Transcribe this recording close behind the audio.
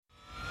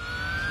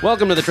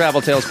Welcome to the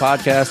Travel Tales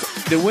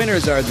Podcast. The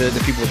winners are the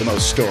people with the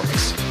most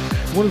stories.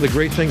 One of the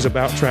great things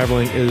about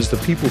traveling is the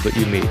people that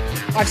you meet.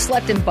 I've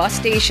slept in bus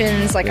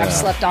stations, I've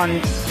slept on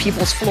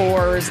people's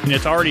floors. And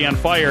it's already on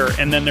fire,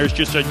 and then there's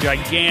just a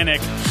gigantic,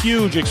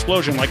 huge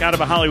explosion, like out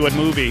of a Hollywood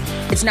movie.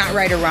 It's not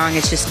right or wrong,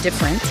 it's just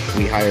different.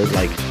 We hired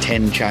like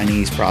 10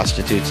 Chinese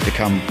prostitutes to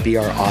come be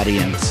our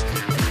audience.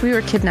 We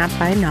were kidnapped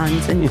by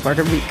nuns in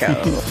Puerto Rico.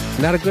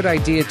 Not a good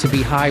idea to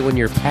be high when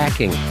you're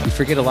packing. You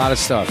forget a lot of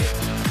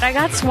stuff. I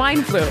got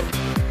swine flu.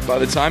 By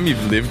the time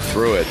you've lived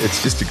through it,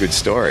 it's just a good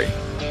story.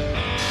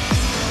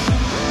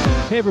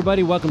 Hey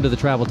everybody, welcome to the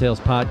Travel Tales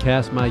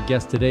Podcast. My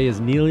guest today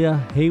is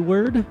Nelia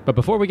Hayward. But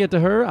before we get to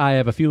her, I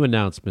have a few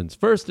announcements.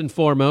 First and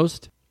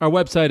foremost, our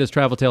website is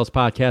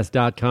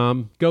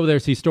traveltalespodcast.com. Go there,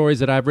 see stories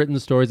that I've written,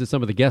 stories that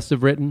some of the guests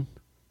have written,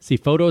 see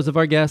photos of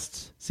our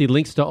guests, see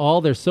links to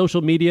all their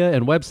social media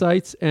and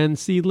websites, and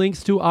see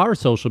links to our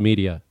social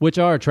media, which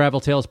are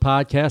Travel Tales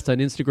Podcast on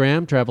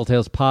Instagram, Travel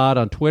Tales Pod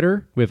on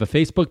Twitter. We have a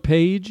Facebook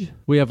page.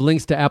 We have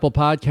links to Apple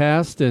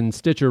Podcast and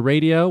Stitcher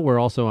Radio. We're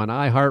also on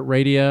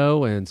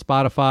iHeartRadio and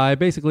Spotify,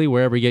 basically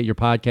wherever you get your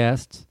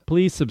podcasts.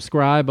 Please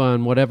subscribe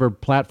on whatever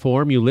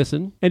platform you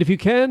listen. And if you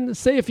can,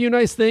 say a few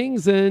nice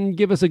things and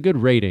give us a good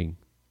rating.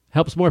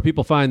 Helps more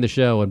people find the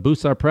show and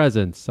boosts our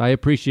presence. I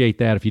appreciate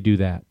that if you do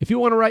that. If you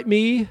want to write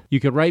me,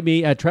 you can write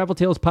me at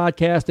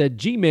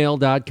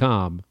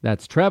traveltalespodcast@gmail.com.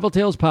 That's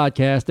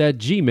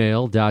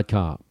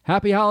traveltalespodcast@gmail.com.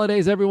 Happy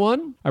holidays,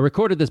 everyone. I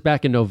recorded this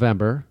back in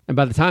November, and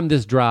by the time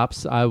this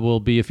drops, I will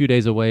be a few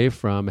days away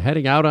from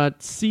heading out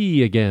at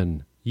sea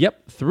again.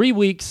 Yep, 3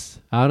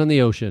 weeks out on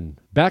the ocean.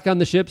 Back on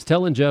the ships,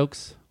 telling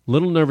jokes.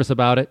 Little nervous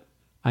about it.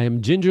 I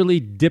am gingerly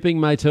dipping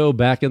my toe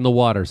back in the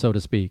water, so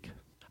to speak.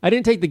 I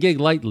didn't take the gig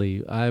lightly.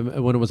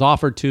 When it was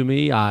offered to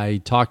me,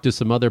 I talked to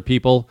some other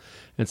people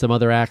and some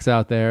other acts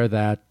out there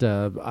that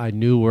I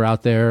knew were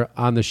out there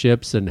on the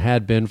ships and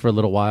had been for a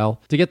little while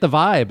to get the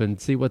vibe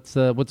and see what's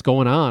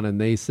going on.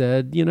 And they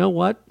said, you know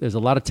what? There's a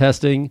lot of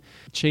testing.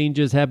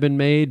 Changes have been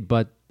made,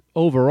 but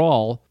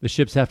overall, the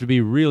ships have to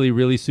be really,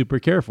 really super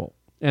careful.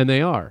 And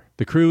they are.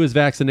 The crew is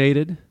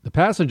vaccinated. The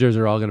passengers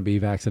are all going to be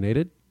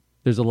vaccinated.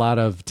 There's a lot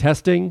of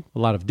testing, a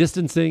lot of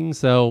distancing.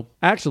 So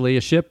actually,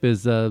 a ship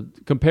is,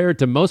 compared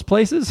to most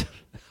places,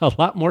 a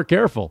lot more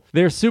careful.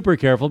 They're super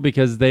careful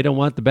because they don't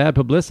want the bad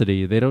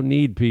publicity. They don't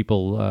need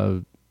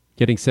people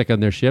getting sick on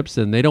their ships,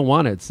 and they don't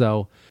want it.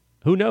 So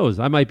who knows?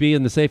 I might be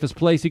in the safest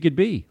place you could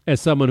be as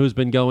someone who's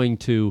been going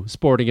to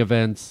sporting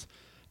events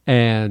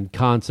and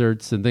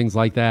concerts and things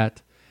like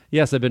that.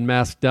 Yes, I've been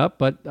masked up,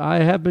 but I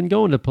have been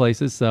going to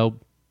places, so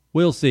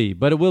we'll see.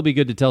 But it will be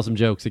good to tell some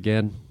jokes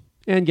again.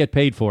 And get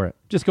paid for it.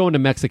 Just going to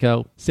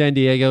Mexico, San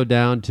Diego,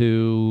 down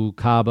to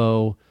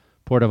Cabo,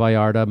 Puerto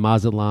Vallarta,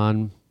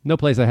 Mazatlan. No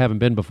place I haven't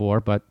been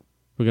before, but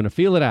we're going to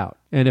feel it out.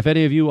 And if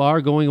any of you are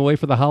going away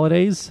for the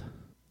holidays,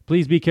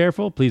 please be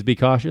careful, please be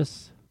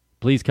cautious,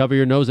 please cover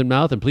your nose and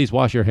mouth, and please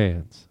wash your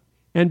hands.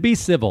 And be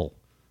civil.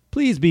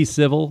 Please be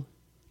civil.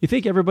 You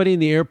think everybody in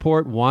the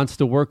airport wants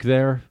to work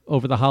there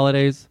over the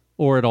holidays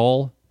or at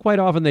all? Quite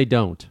often they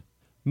don't.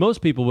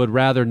 Most people would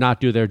rather not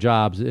do their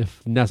jobs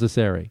if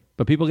necessary,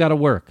 but people got to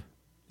work.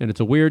 And it's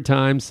a weird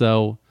time,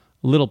 so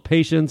a little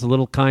patience, a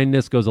little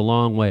kindness goes a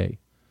long way.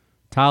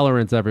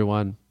 Tolerance,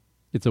 everyone.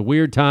 It's a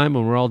weird time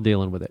when we're all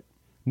dealing with it.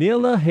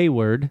 Nelia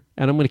Hayward,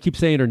 and I'm going to keep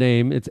saying her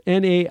name. It's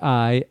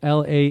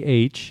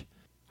Nailah.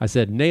 I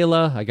said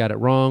Nelia. I got it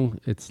wrong.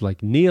 It's like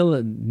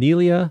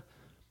Nelia.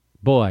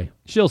 Boy,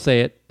 she'll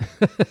say it.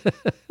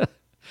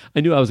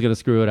 I knew I was going to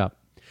screw it up.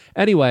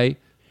 Anyway,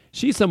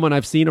 she's someone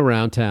I've seen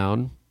around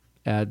town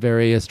at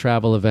various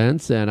travel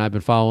events, and I've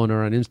been following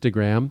her on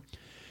Instagram.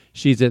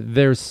 She's at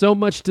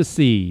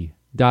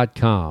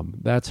there'sssomuchtosee.com.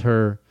 That's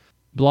her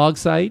blog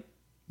site.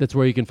 That's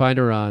where you can find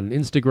her on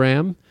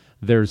Instagram.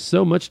 There's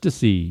so much to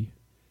see.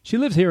 She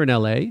lives here in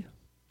L.A.,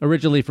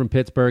 originally from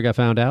Pittsburgh, I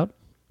found out.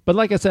 But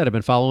like I said, I've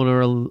been following her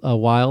a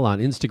while on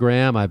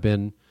Instagram. I've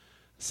been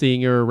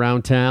seeing her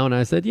around town.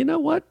 I said, you know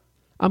what?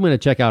 I'm going to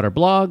check out her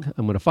blog.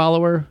 I'm going to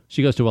follow her.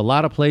 She goes to a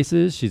lot of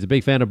places. She's a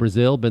big fan of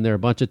Brazil, been there a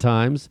bunch of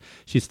times.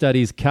 She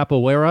studies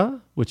capoeira,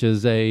 which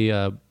is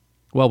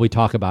we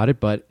talk about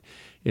it, but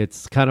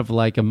it's kind of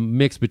like a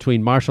mix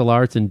between martial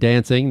arts and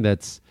dancing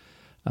that's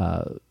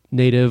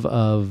native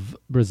of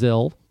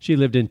Brazil. She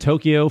lived in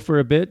Tokyo for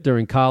a bit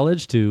during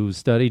college to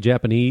study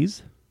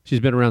Japanese. She's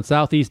been around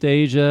Southeast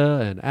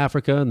Asia and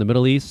Africa and the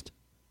Middle East.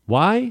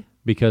 Why?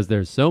 Because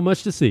there's so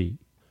much to see.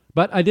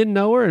 But I didn't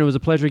know her, and it was a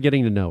pleasure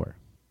getting to know her.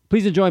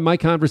 Please enjoy my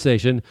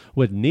conversation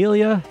with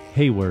Nelia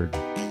Hayward.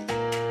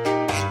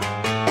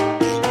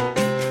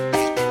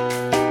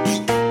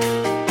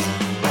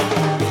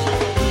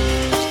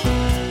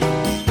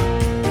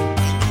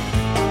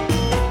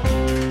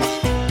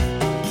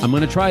 I'm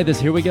going to try this.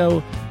 Here we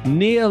go.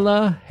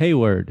 Nelia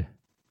Hayward.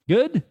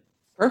 Good?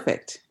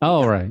 Perfect.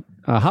 All right.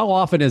 How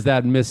often is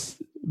that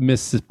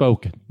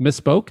misspoken?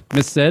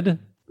 Missaid?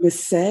 was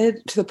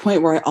said to the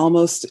point where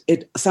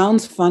it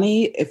sounds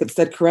funny if it's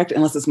said correct,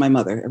 unless it's my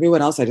mother.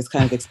 Everyone else, I just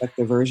kind of expect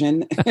the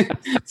version.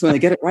 So when I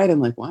get it right, I'm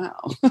like, wow.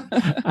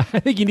 I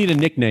think you need a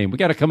nickname. We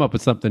got to come up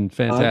with something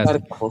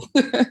fantastic.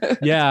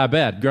 Yeah, I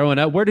bet. Growing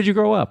up, where did you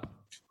grow up?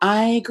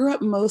 I grew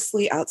up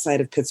mostly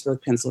outside of Pittsburgh,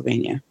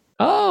 Pennsylvania.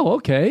 Oh,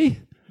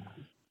 okay.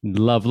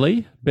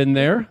 Lovely. Been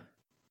there?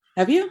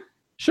 Have you?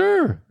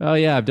 Sure. Oh,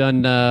 yeah. I've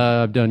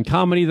done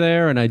comedy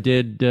there, and I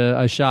did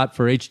a shot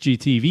for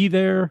HGTV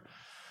there.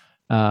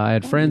 I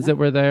had friends that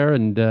were there,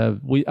 and I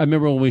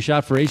remember when we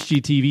shot for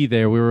HGTV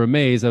there, we were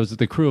amazed. I was with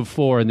the crew of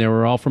 4, and they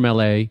were all from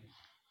LA.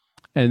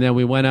 And then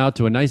we went out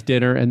to a nice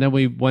dinner, and then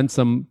we found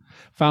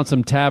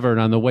some tavern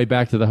on the way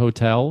back to the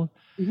hotel.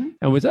 Mm-hmm.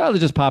 And we said, let's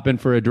just pop in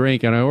for a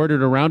drink. And I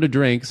ordered a round of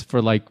drinks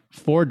for like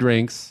 4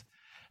 drinks,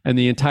 and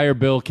the entire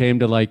bill came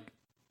to like,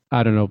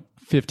 I don't know,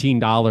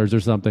 $15 or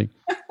something.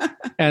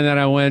 And then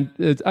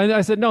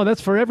I said, no,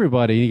 that's for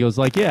everybody. And he goes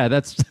like,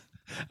 yeah,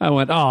 I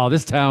went, oh,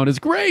 this town is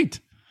great.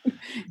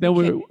 Then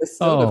we were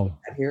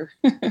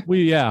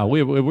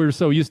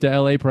so used to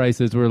LA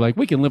prices. We're like,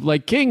 we can live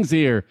like kings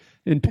here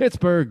in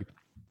Pittsburgh.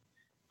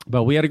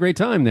 But we had a great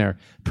time there.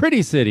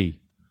 Pretty city.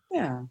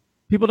 Yeah.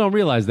 People don't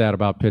realize that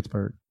about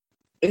Pittsburgh.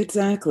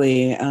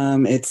 Exactly.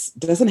 It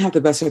doesn't have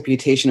the best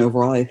reputation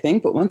overall, I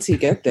think, but once you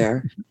get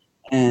there,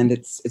 and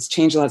it's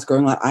changed a lot, it's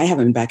grown a lot. I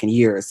haven't been back in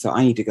years, so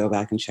I need to go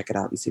back and check it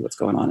out and see what's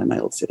going on in my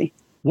old city.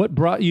 What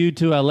brought you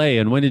to LA,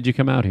 and when did you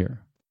come out here?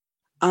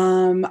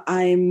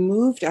 I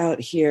moved out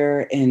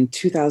here in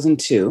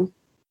 2002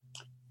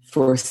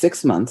 for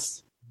 6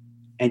 months,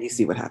 and you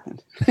see what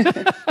happened.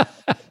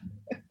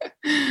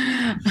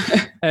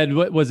 And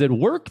what was it,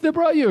 work that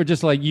brought you, or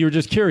just like you were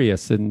just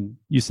curious and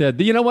you said,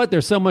 you know what,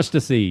 there's so much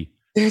to see.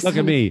 Look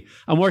at me.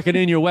 I'm working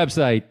in your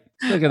website.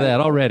 Look at that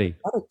already.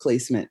 Product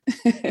placement.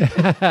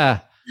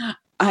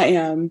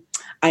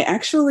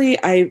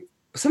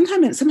 Somehow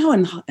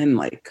in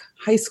like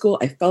high school,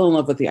 I fell in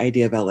love with the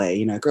idea of LA.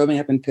 You know, growing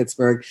up in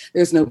Pittsburgh,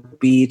 there's no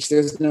beach,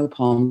 there's no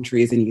palm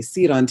trees, and you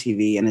see it on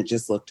TV, and it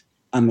just looked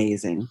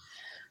amazing.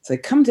 So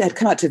I'd come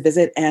out to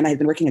visit, and I'd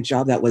been working a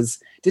job that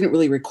didn't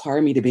really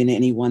require me to be in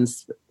any one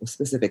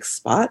specific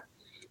spot.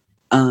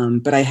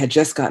 But I had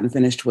just gotten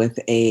finished with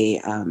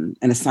an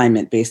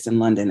assignment based in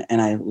London,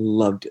 and I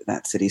loved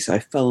that city. So I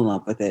fell in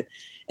love with it.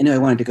 I knew I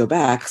wanted to go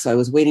back. So I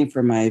was waiting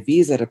for my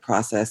visa to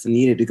process and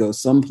needed to go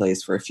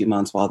someplace for a few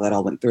months while that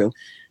all went through.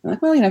 I'm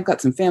like, well, I've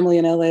got some family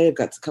in LA. I've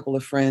got a couple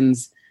of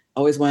friends.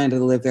 Always wanted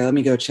to live there. Let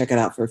me go check it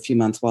out for a few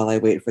months while I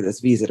wait for this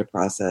visa to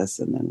process.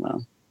 And then,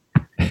 well,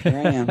 here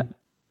I am.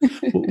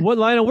 What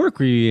line of work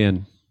were you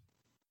in?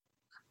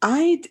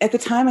 At the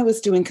time I was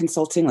doing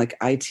consulting, like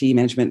IT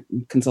management,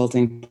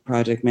 consulting,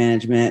 project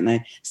management, and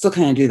I still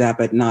kind of do that,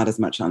 but not as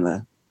much on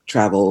the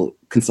travel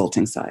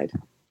consulting side.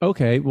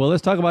 Okay, well,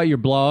 let's talk about your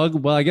blog.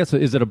 Well, I guess,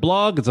 is it a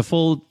blog? It's a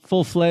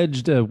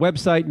full-fledged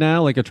website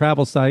now, like a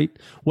travel site.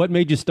 What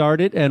made you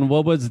start it, and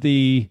what was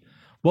the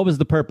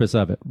purpose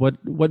of it?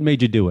 What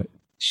made you do it?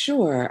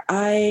 Sure.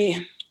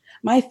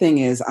 My thing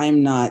is,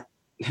 I'm not.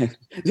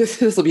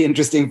 This will be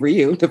interesting for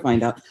you to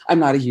find out. I'm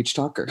not a huge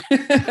talker.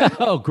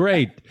 Oh,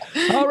 great.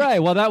 All right.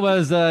 Well, that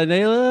was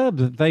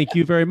Nayla. Thank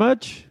you very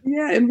much.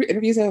 Yeah,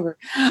 interview's over.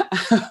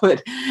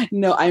 But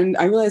no, I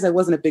realized I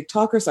wasn't a big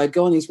talker, so I'd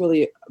go on these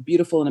really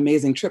beautiful and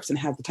amazing trips and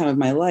have the time of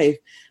my life.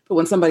 But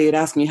when somebody had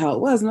asked me how it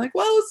was, I'm like,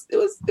 well, it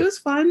was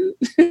fun.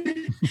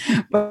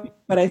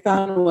 but I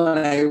found when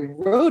I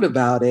wrote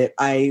about it,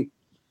 I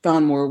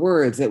found more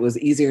words. It was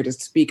easier to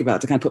speak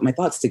about, to kind of put my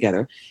thoughts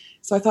together.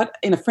 So I thought,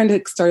 a friend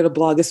had started a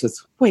blog. This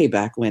was way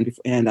back when,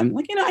 and I'm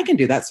like, I can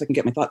do that so I can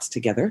get my thoughts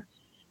together.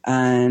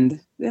 And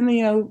then,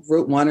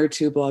 wrote 1 or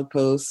 2 blog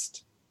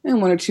posts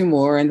and 1 or 2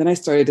 more. And then I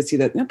started to see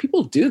that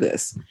people do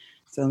this.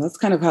 So that's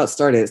kind of how it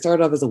started. It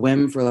started off as a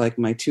whim for like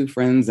my 2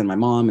 friends and my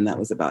mom, and that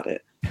was about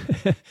it.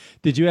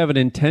 Did you have an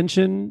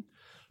intention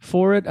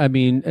for it? I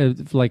mean,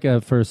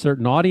 for a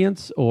certain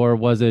audience, or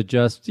was it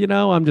just,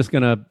 I'm just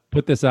going to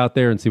put this out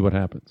there and see what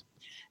happens?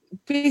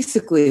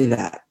 Basically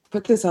that.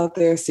 Put this out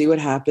there, see what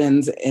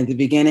happens. In the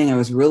beginning, I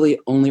was really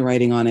only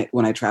writing on it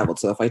when I traveled.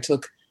 So if I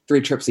took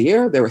 3 trips a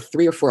year, there were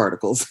 3 or 4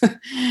 articles.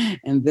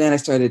 And then I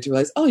started to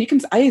realize,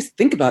 I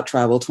think about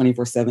travel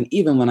 24/7,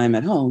 even when I'm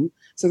at home.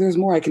 So there's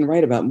more I can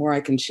write about, more I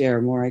can share,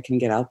 more I can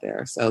get out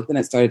there. So then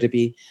it started to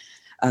be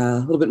a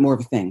little bit more of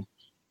a thing.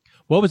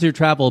 What was your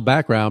travel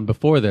background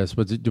before this?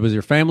 Was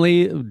your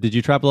family, did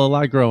you travel a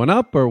lot growing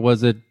up, or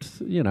was it,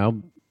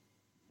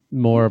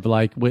 more of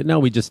like, no,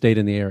 we just stayed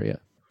in the area?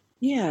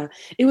 Yeah,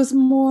 it was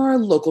more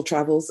local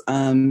travels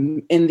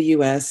in the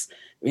U.S.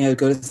 Go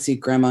to see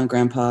grandma and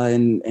grandpa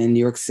in New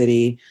York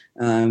City,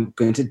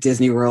 going to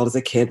Disney World as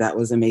a kid. That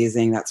was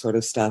amazing, that sort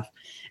of stuff.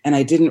 And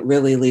I didn't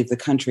really leave the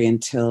country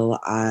until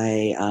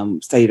I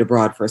studied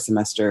abroad for a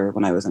semester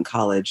when I was in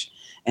college.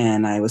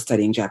 And I was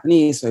studying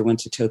Japanese, so I went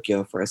to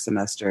Tokyo for a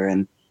semester,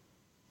 and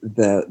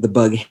the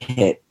bug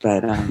hit.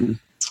 But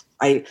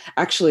I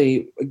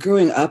actually,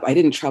 growing up, I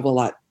didn't travel a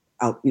lot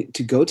out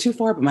to go too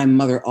far, but my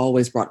mother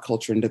always brought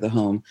culture into the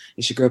home.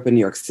 And she grew up in New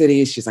York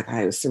City. She's like,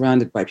 I was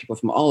surrounded by people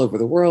from all over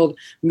the world,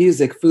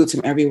 music, foods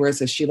from everywhere.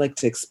 So she liked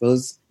to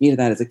expose me to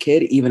that as a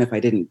kid, even if I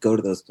didn't go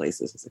to those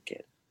places as a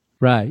kid.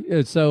 Right.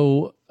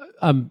 So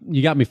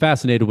you got me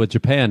fascinated with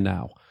Japan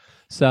now.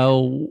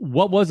 So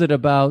what was it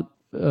about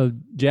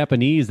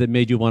Japanese that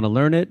made you want to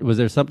learn it? Was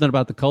there something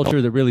about the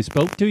culture that really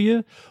spoke to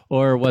you?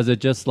 Or was it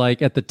just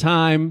like at the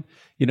time,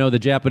 the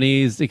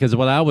Japanese, because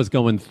when I was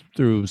going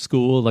through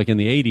school, like in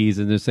the 80s,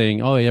 and they're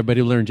saying, oh,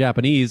 everybody learn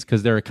Japanese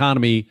because their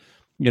economy,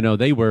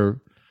 they were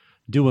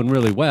doing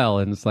really well.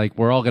 And it's like,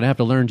 we're all going to have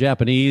to learn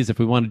Japanese if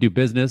we want to do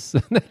business.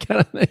 That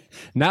kind of thing.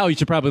 Now you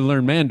should probably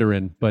learn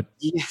Mandarin, but.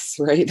 Yes,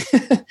 right.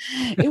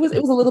 It was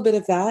a little bit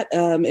of that.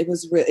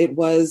 It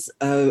was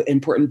an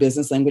important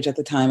business language at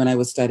the time, and I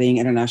was studying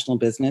international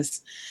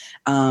business.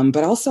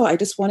 But also I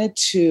just wanted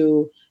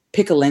to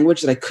pick a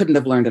language that I couldn't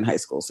have learned in high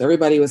school. So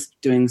everybody was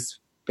doing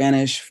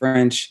Spanish,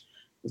 French,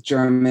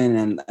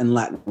 German, and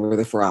Latin were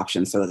the 4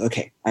 options. So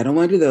okay, I don't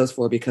want to do those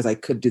 4 because I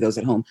could do those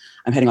at home.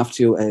 I'm heading off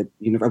to I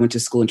went to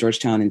school in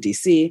Georgetown in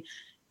DC,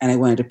 and I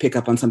wanted to pick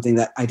up on something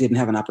that I didn't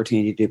have an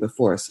opportunity to do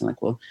before. So I'm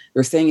like, well,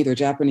 they're saying either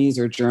Japanese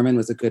or German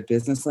was a good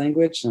business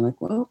language. And I'm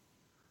like, well,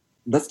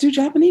 let's do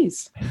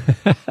Japanese.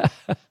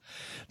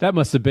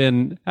 That's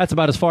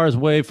about as far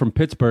away from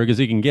Pittsburgh as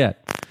you can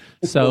get.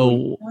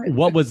 So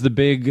what was the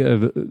big,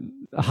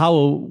 how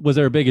was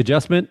there a big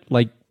adjustment?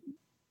 Like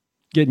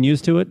getting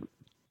used to it?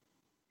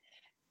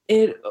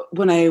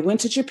 When I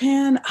went to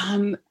Japan,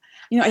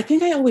 I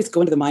think I always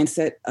go into the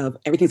mindset of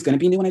everything's going to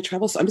be new when I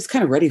travel. So I'm just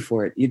kind of ready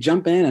for it. You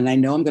jump in and I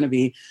know I'm going to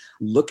be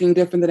looking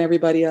different than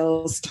everybody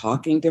else,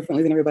 talking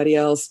differently than everybody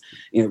else,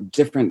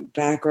 different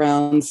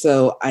backgrounds.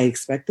 So I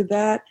expected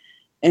that.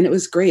 And it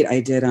was great. I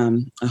did a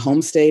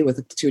homestay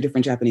with 2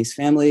 different Japanese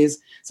families.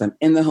 So I'm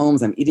in the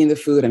homes, I'm eating the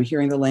food, I'm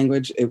hearing the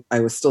language. I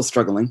was still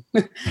struggling.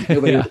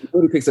 Nobody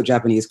picks up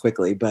Japanese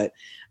quickly, but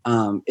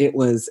it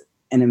was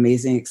an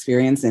amazing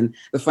experience. And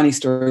the funny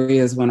story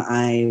is when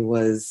I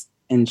was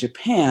in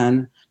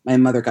Japan, my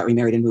mother got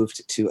remarried and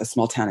moved to a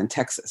small town in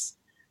Texas.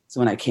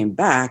 So when I came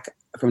back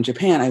from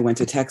Japan, I went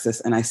to Texas,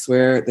 and I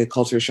swear the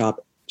culture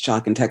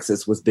shock in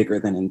Texas was bigger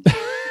than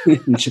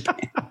in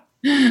Japan.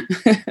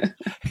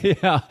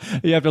 Yeah,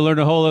 you have to learn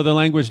a whole other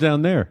language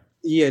down there.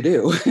 Yeah, I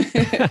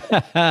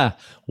do.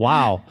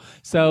 Wow.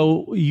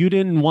 So you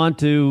didn't want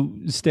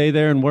to stay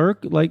there and work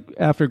like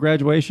after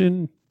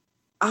graduation?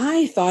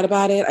 I thought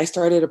about it. I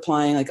started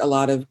applying like a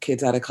lot of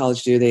kids out of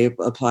college do. They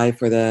apply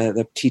for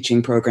the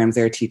teaching programs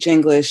there, Teach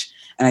English.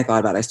 And I thought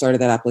about it. I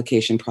started that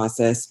application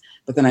process.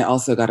 But then I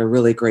also got a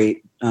really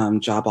great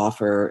job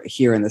offer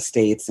here in the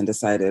States and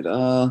decided,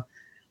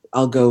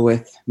 I'll go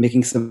with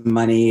making some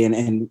money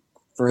and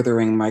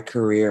furthering my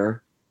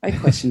career. I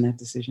questioned that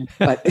decision,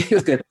 but it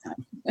was good at the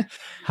time.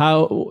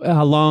 How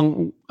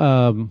long,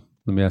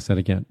 let me ask that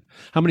again.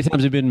 How many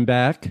times have you been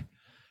back,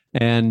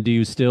 and do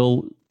you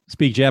still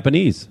speak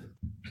Japanese?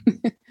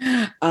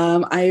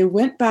 I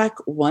went back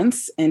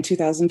once in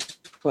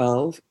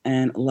 2012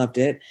 and loved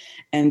it.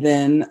 And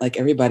then, like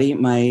everybody,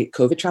 my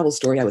COVID travel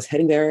story, I was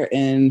heading there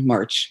in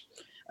March.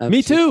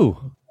 Me too.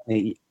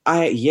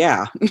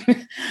 Yeah.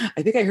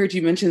 I think I heard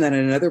you mention that in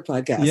another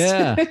podcast.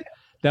 Yeah.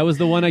 That was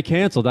the one I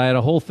canceled. I had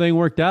a whole thing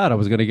worked out. I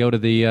was going to go to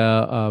the,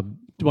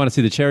 want to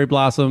see the cherry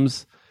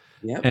blossoms.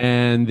 Yep.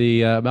 And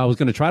I was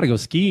going to try to go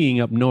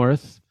skiing up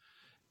north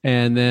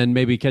and then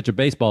maybe catch a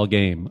baseball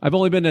game. I've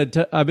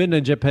been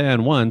to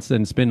Japan once,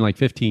 and it's been like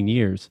 15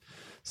 years.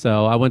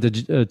 So I went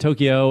to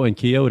Tokyo and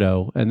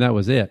Kyoto, and that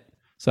was it.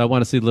 So I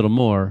want to see a little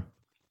more.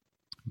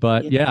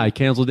 But yeah, I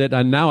canceled it.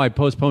 And now I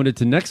postponed it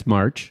to next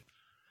March.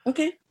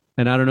 Okay.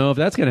 And I don't know if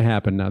that's going to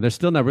happen now. They're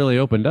still not really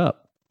opened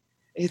up.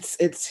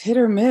 It's hit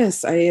or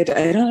miss. I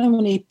don't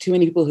know too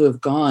many people who have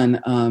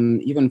gone,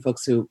 even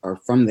folks who are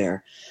from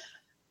there.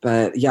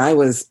 But yeah, I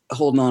was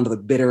holding on to the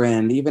bitter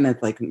end. Even at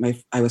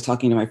I was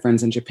talking to my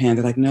friends in Japan.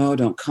 They're like, "No,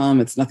 don't come.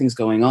 Nothing's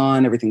going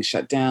on. Everything's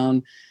shut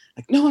down."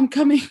 Like, no, I'm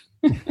coming.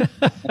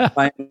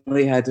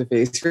 Finally, had to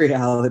face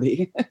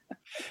reality.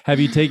 Have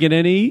you taken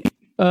any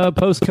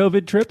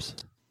post-COVID trips?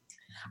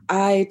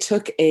 I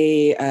took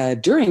a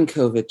during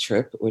COVID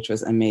trip, which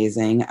was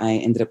amazing. I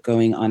ended up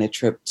going on a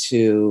trip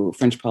to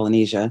French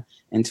Polynesia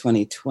in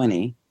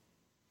 2020.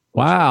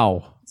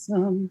 Wow.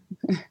 Awesome.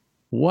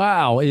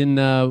 Wow.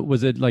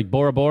 Was it like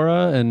Bora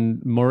Bora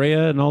and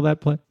Morea and all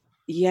that place?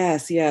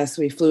 Yes.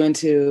 We flew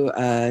into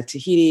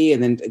Tahiti,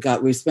 and then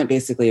we spent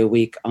basically a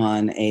week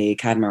on a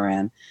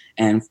catamaran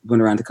and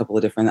went around a couple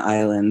of different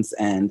islands.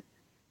 And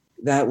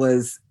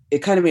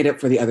it kind of made up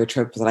for the other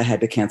trips that I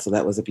had to cancel.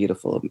 That was a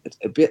beautiful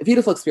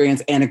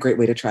experience and a great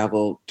way to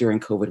travel during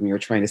COVID when you were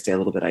trying to stay a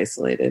little bit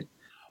isolated.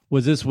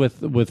 Was this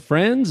with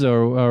friends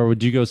or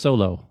would you go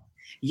solo?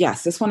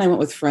 Yes, this one I went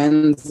with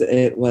friends.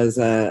 It was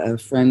a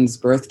friend's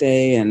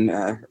birthday, and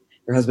her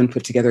husband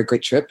put together a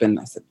great trip, and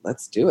I said,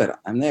 let's do it.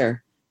 I'm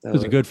there. So,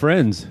 those are good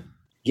friends.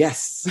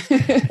 Yes.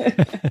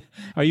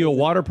 Are you a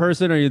water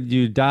person, or do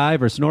you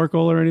dive or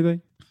snorkel or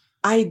anything?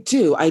 I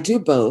do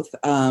both.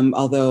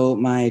 Although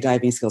my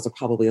diving skills are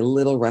probably a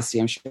little rusty,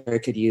 I'm sure I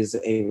could use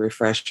a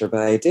refresher.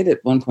 But I did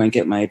at one point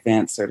get my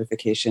advanced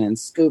certification in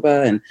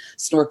scuba and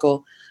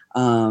snorkel.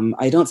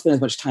 I don't spend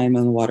as much time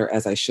in the water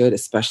as I should,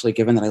 especially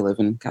given that I live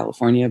in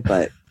California.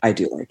 But I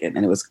do like it,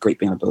 and it was great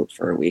being on a boat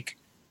for a week.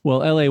 Well,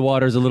 LA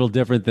water is a little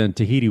different than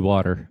Tahiti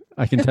water.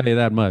 I can tell you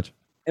that much.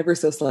 Ever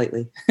so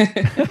slightly.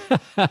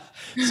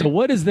 So,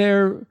 what is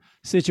their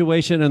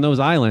situation in those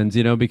islands?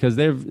 Because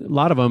a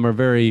lot of them are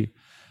very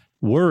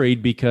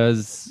worried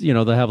because, they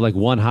have like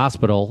one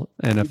hospital,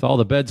 and if all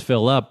the beds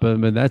fill up,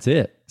 that's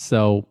it.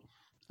 So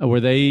were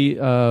they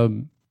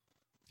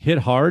hit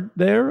hard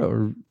there,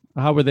 or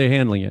how were they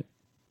handling it?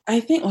 I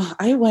think,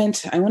 I want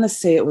to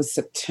say it was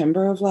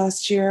September of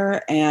last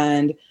year,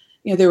 and,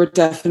 they were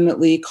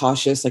definitely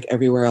cautious, like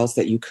everywhere else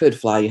that you could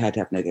fly. You had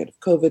to have negative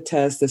COVID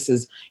tests. This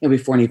is,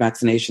 before any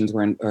vaccinations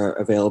were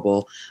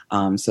available.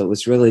 So it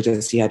was really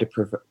just, you had to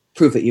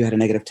prove that you had a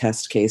negative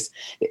test case.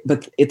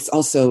 But it's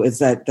also,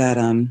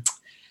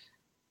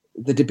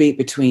 the debate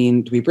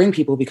between, do we bring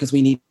people because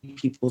we need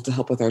people to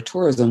help with our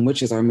tourism,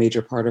 which is our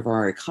major part of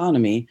our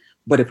economy.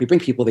 But if we bring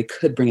people, they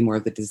could bring in more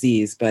of the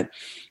disease. But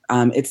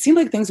it seemed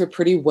like things were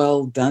pretty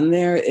well done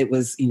there. It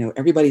was,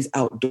 everybo's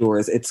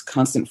outdoors. It's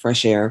constant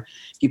fresh air.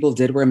 People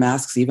did wear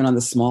masks. Even on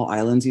the small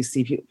islands, you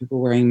see people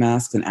wearing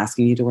masks and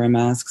asking you to wear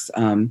masks.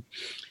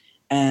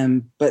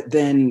 But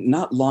then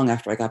not long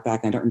after I got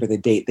back, I don't remember the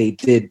date, they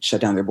did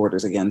shut down their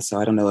borders again. So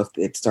I don't know if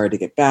it started to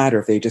get bad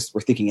or if they just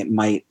were thinking it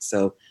might.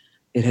 So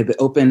it had been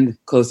opened,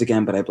 closed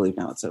again, but I believe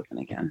now it's open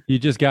again. You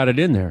just got it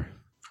in there.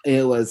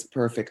 It was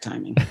perfect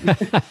timing.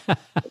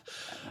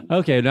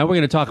 Okay, now we're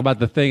going to talk about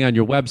the thing on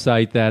your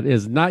website that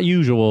is not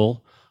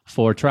usual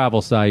for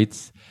travel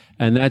sites,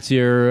 and that's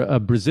your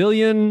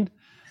Brazilian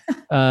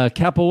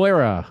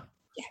capoeira.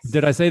 Yes.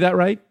 Did I say that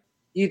right?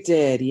 You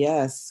did,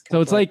 yes.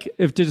 So it's like,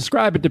 if to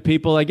describe it to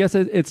people, I guess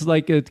it's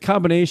like a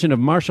combination of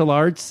martial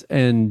arts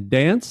and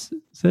dance.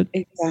 Is it?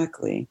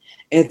 Exactly.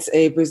 It's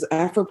a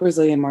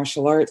Afro-Brazilian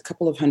martial arts, a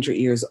couple of 100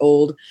 years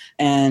old.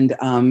 And,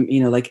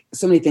 like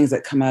so many things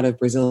that come out of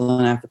Brazil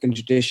and African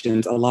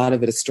traditions, a lot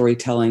of it is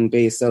storytelling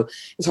based. So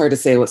it's hard to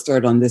say what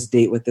started on this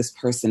date with this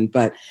person,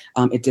 but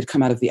it did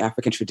come out of the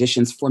African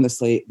traditions from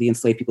the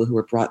enslaved people who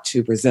were brought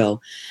to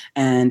Brazil.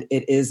 And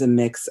it is a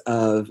mix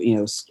of,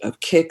 of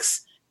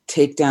kicks,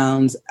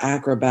 takedowns,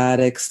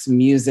 acrobatics,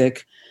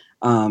 music,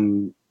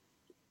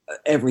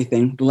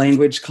 everything,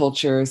 language,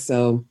 culture.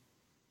 So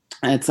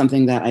it's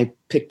something that I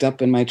picked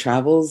up in my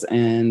travels,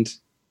 and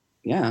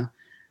yeah.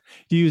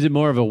 Do you use it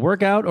more of a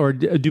workout, or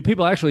do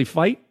people actually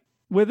fight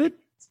with it?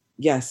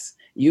 Yes,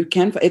 you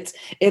can.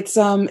 It's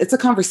a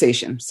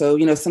conversation. So,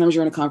 sometimes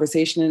you're in a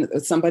conversation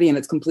with somebody and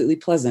it's completely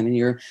pleasant and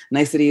you're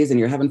nice at ease and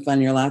you're having fun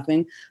and you're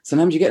laughing.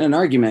 Sometimes you get in an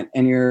argument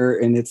and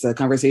it's a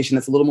conversation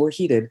that's a little more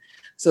heated.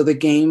 So the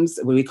games,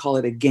 when we call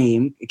it a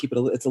game,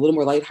 it's a little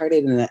more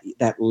lighthearted in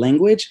that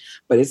language,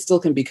 but it still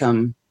can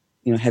become,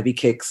 heavy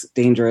kicks,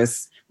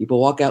 dangerous.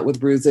 People walk out with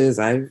bruises.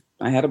 I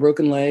had a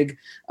broken leg.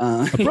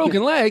 A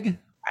broken leg?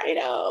 I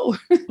know.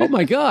 Oh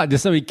my God. Did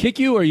somebody kick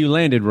you or you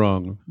landed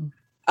wrong?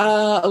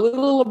 A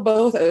little of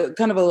both,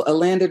 kind of a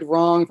landed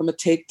wrong from a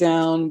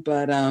takedown.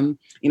 But,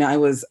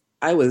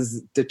 I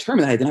was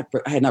determined that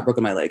I had not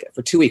broken my leg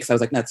for 2 weeks. I was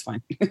like, that's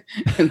fine.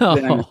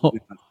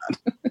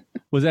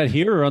 Was that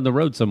here or on the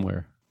road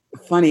somewhere?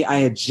 Funny, I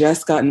had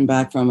just gotten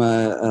back from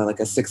a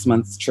 6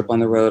 months trip on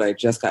the road. I had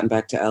just gotten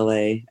back to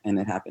LA, and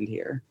it happened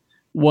here.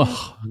 Whoa,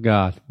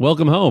 God.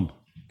 Welcome home.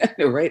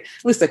 Right?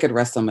 At least I could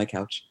rest on my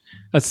couch.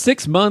 A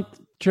 6 month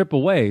trip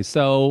away.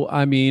 So,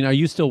 are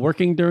you still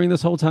working during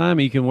this whole time?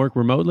 You can work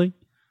remotely?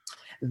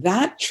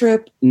 That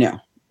trip, no.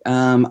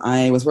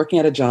 I was working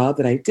at a job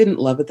that I didn't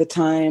love at the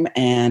time,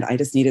 and I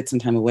just needed some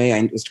time away.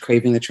 I was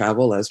craving the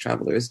travel, as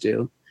travelers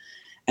do.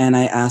 And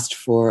I asked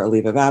for a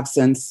leave of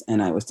absence,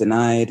 and I was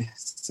denied.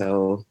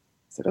 So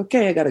I said,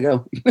 okay, I got to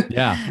go.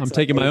 Yeah, I'm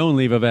taking my own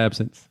leave of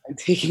absence. I'm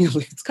taking a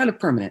leave. It's kind of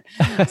permanent.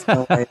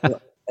 So I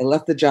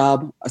left the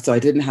job, so I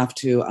didn't have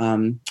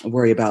to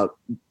worry about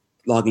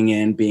logging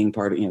in, being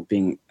part of,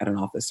 being at an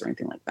office or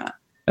anything like that.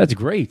 That's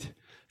great.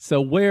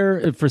 So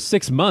for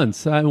 6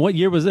 months, what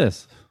year was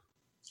this?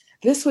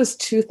 This was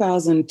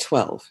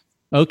 2012.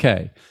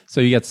 Okay. So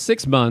you got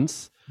 6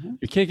 months.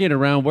 You're kicking it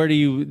around. Where do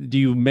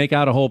you make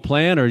out a whole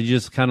plan, or you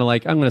just kind of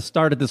like, I'm going to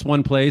start at this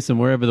one place and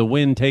wherever the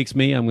wind takes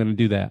me, I'm going to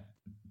do that?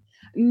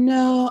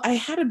 No, I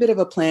had a bit of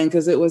a plan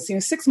because it was,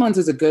 6 months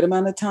is a good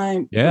amount of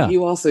time. Yeah. But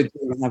you also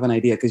don't have an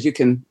idea because you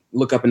can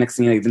look up and next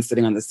thing you know, you've been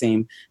sitting on the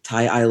same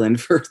Thai island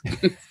for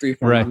 3-4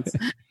 right. months.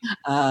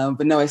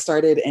 But no, I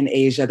started in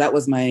Asia. That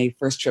was my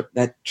first trip,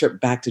 that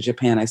trip back to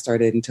Japan. I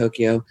started in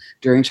Tokyo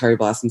during cherry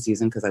blossom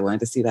season because I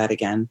wanted to see that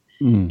again.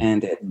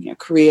 And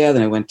Korea,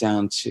 then I went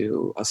down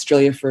to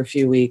Australia for a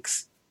few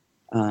weeks.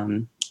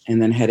 And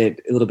then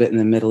headed a little bit in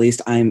the Middle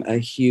East. I'm a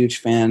huge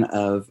fan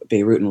of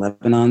Beirut and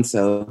Lebanon,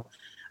 so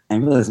I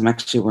realize I'm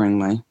actually wearing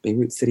my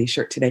Beirut City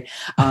shirt today.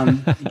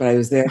 But I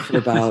was there for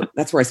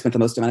that's where I spent the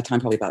most amount of time,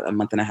 probably about a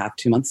month and a half,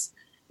 2 months,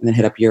 and then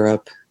hit up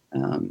Europe,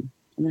 and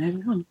then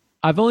headed home.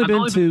 I've only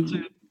been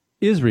to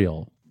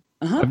Israel.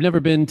 I've never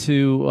been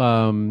to,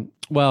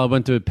 I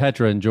went to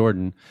Petra in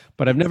Jordan,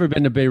 but I've never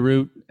been to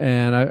Beirut,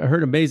 and I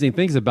heard amazing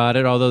things about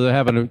it, although they're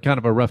having kind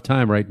of a rough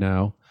time right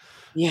now.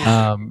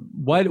 Yeah.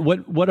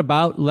 What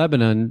about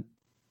Lebanon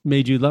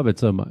made you love it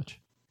so much?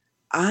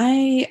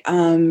 I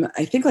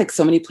think like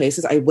so many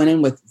places, I went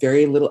in with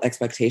very little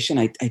expectation.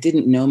 I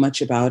didn't know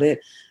much about it.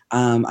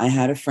 I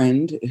had a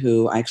friend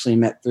who I actually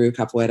met through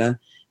Capoeira,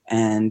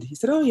 and he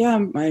said, "Oh yeah,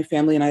 my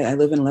family and I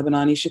live in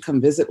Lebanon. You should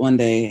come visit one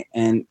day."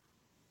 And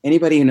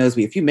anybody who knows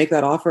me, if you make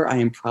that offer, I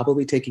am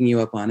probably taking you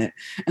up on it.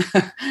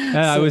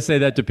 I always say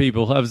that to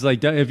people. I was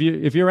like, if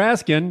you're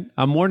asking,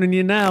 I'm warning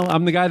you now.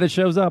 I'm the guy that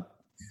shows up.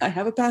 I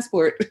have a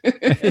passport.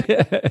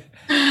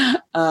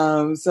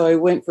 So I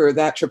went for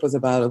that trip was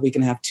about a week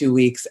and a half, 2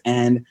 weeks.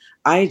 And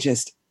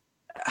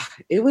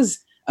it was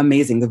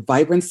amazing. The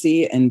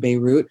vibrancy in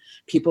Beirut,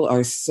 people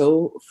are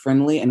so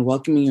friendly and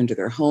welcoming you into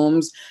their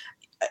homes.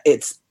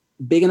 It's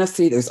big enough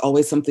city. There's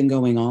always something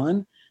going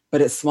on,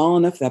 but it's small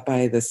enough that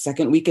by the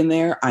second week in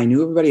there, I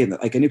knew everybody.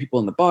 Like I knew people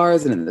in the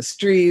bars and in the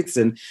streets,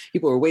 and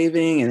people were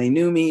waving and they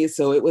knew me.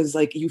 So it was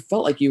like, you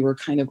felt like you were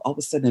kind of all of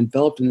a sudden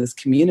enveloped in this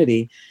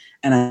community.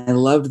 And I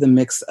loved the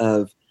mix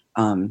of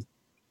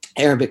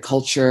Arabic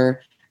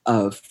culture,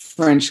 of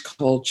French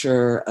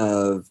culture,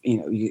 of,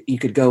 you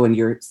could go and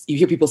you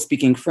hear people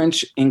speaking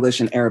French,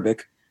 English, and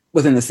Arabic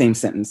within the same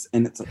sentence.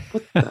 And it's like,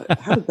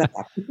 how did that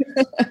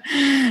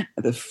happen?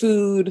 The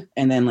food.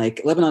 And then like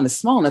Lebanon is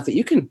small enough that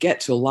you can get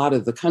to a lot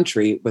of the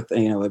country with,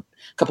 a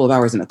couple of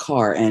hours in a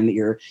car, and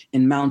you're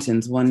in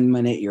mountains 1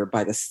 minute, you're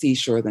by the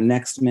seashore the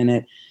next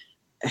minute.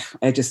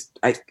 I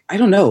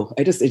don't know.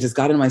 It just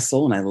got in my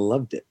soul and I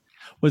loved it.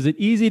 Was it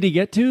easy to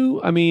get to?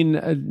 I mean,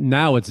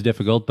 now it's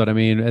difficult, but I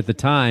mean, at the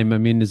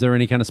time, is there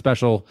any kind of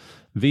special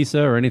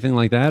visa or anything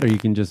like that, or you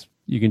can just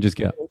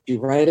go? You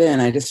right in.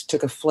 I just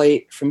took a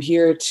flight from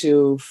here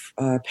to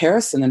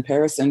Paris, and then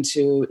Paris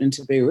into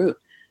Beirut,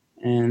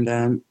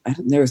 and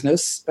there was no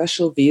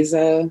special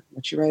visa.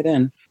 But you right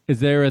in. Is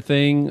there a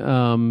thing?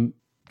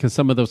 Because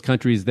some of those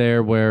countries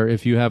there, where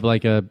if you have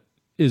like a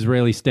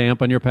Israeli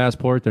stamp on your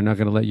passport, they're not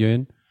going to let you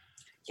in.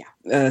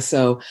 Yeah.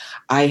 So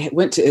I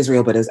went to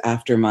Israel, but it was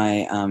after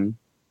my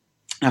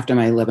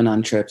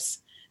Lebanon trips,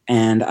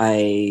 and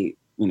I,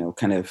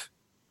 kind of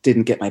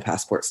didn't get my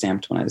passport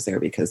stamped when I was there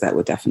because that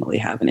would definitely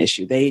have an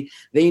issue. They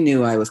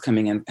knew I was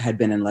coming and had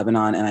been in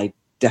Lebanon, and I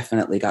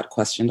definitely got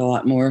questioned a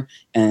lot more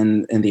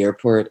in the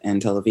airport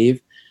in Tel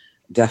Aviv.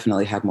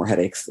 Definitely had more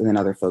headaches than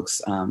other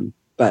folks.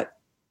 But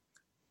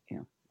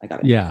I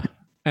got it. Yeah.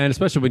 And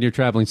especially when you're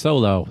traveling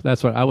solo,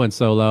 that's what I went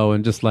solo,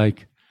 and just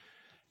like,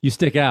 you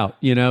stick out,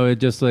 it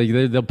just like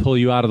they'll pull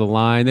you out of the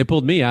line. They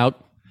pulled me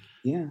out.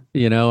 Yeah.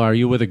 Are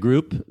you with a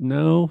group?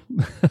 No.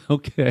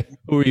 Okay.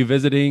 Who are you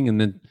visiting?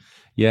 And then,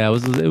 yeah, it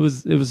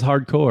was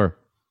hardcore.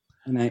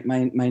 And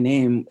my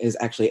name is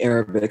actually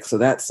Arabic, so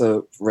that's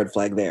a red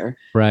flag there.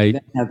 Right.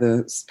 I have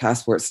the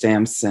passport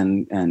stamps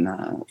and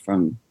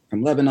from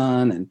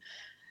Lebanon, and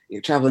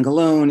you're traveling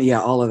alone.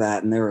 Yeah, all of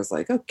that. And there was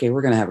like, okay,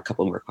 we're going to have a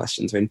couple more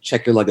questions and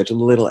check your luggage a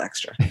little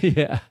extra.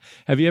 Yeah.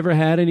 Have you ever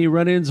had any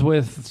run-ins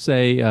with,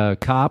 say,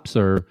 cops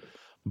or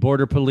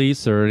border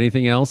police or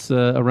anything else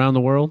around the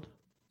world?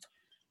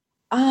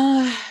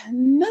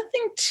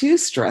 Nothing too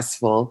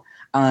stressful.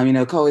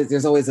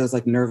 There's always those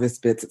like nervous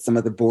bits at some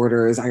of the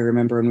borders. I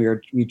remember when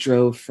we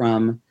drove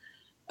from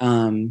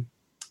the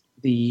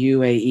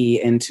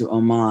UAE into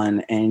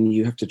Oman, and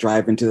you have to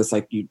drive into this,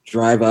 like you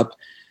drive up,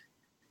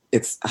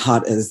 it's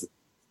hot as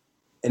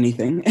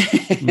anything.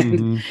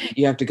 And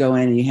you have to go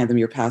in and you hand them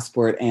your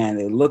passport, and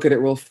they look at it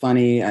real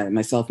funny.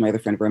 Myself, my other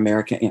friend were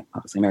American,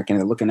 obviously American.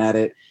 They're looking at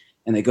it,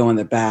 and they go in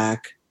the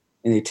back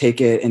and they take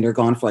it, and they're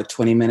gone for like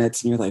 20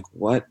 minutes. And you're like,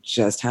 what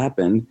just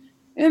happened?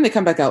 And they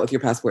come back out with your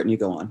passport and you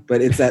go on.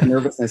 But it's that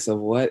nervousness of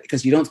what,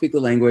 because you don't speak the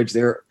language.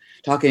 They're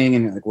talking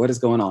and you're like, what is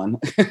going on?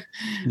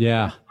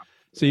 Yeah.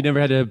 So you never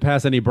had to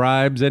pass any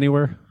bribes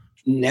anywhere?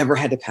 Never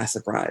had to pass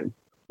a bribe.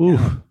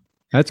 Ooh,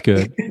 that's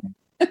good.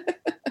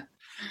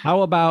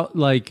 How about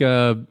like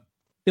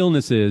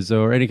illnesses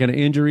or any kind of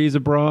injuries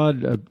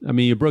abroad?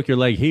 You broke your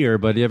leg here,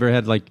 but you ever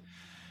had like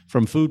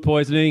from food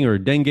poisoning or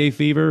dengue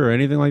fever or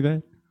anything like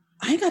that?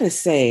 I got to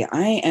say,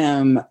 I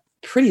am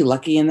pretty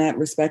lucky in that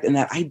respect, in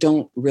that I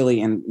don't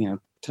really, and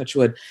touch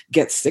wood,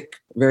 get sick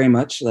very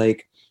much.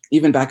 Like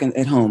even back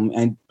at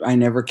home, I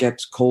never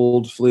get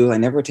cold, flu. I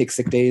never take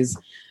sick days.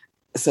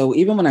 So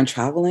even when I'm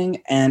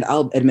traveling, and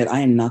I'll admit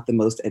I am not the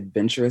most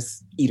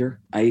adventurous eater.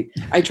 I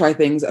try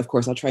things. Of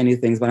course, I'll try new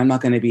things, but I'm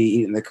not going to be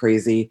eating the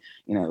crazy,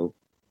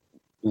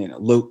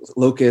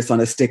 locust on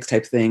a stick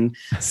type thing.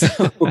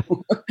 So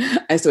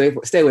I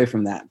stay away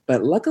from that.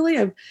 But luckily,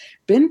 I've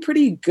been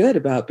pretty good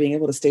about being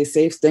able to stay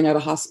safe, staying out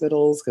of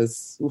hospitals,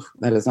 because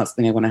that is not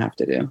something I want to have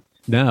to do.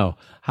 No.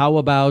 How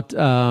about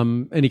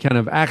any kind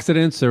of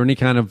accidents or any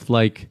kind of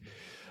like,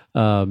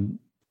 I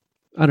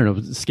don't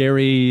know,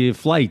 scary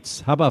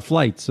flights? How about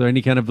flights or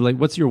any kind of like,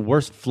 what's your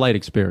worst flight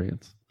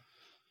experience?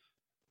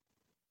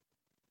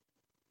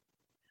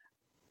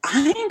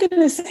 I'm going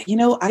to say,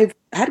 I've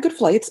had good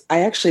flights.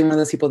 I actually am one of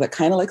those people that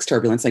kind of likes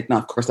turbulence. Like,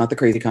 not, of course, not the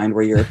crazy kind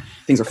where your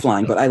things are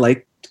flying, but I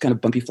like kind of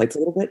bumpy flights a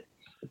little bit.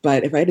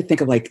 But if I had to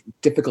think of like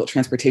difficult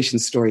transportation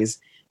stories,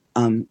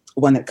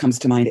 one that comes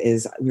to mind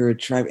is we were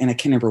driving, and I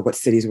can't remember what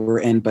cities we were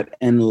in, but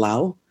in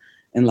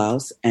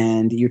Laos,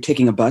 and you're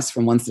taking a bus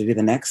from one city to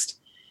the next.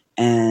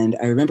 And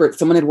I remember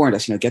someone had warned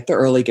us, get there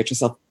early, get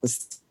yourself a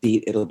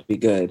seat, it'll be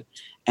good.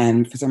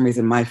 And for some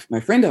reason, my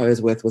friend I was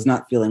with was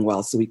not feeling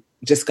well. So we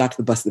just got to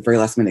the bus at the very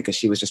last minute because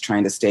she was just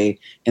trying to stay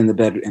in the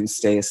bed and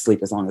stay asleep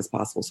as long as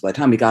possible. So by the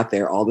time we got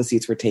there, all the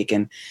seats were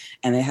taken,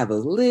 and they have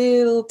those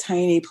little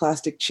tiny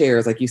plastic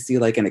chairs like you see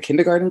like in a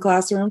kindergarten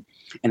classroom,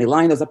 and they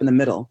line those up in the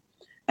middle.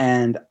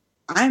 And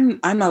I'm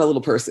not a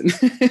little person.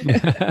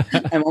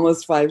 I'm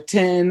almost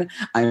 5'10".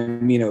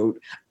 I'm,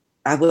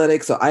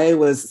 athletic. So I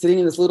was sitting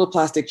in this little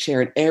plastic chair,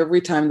 and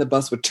every time the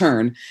bus would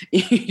turn,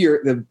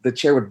 the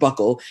chair would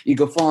buckle. You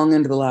go falling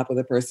into the lap of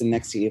the person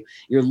next to you.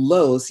 You're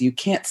low, so you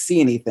can't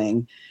see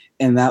anything.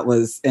 And it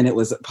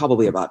was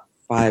probably about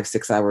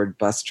 5-6 hour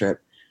bus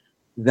trip.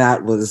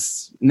 That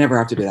was never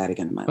have to do that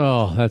again in my life.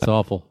 Oh, that's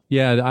awful.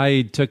 Yeah.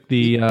 I took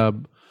the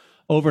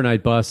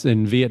overnight bus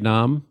in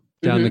Vietnam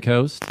down the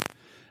coast.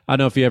 I don't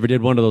know if you ever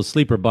did one of those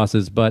sleeper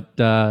buses, but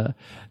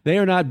they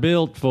are not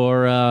built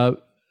for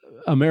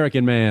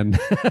American man.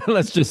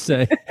 Let's just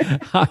say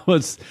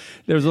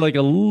there's like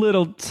a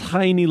little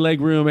tiny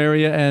legroom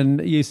area,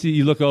 and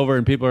you look over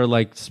and people are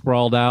like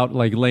sprawled out,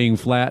 like laying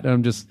flat, and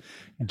I'm just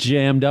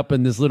jammed up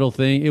in this little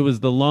thing. It was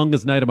the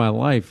longest night of my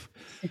life.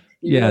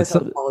 Yeah,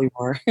 some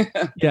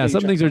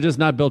things are just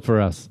not built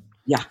for us.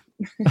 Yeah.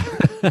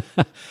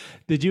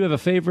 Did you have a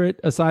favorite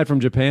aside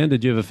from Japan?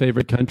 Did you have a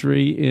favorite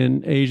country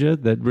in Asia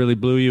that really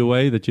blew you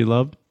away that you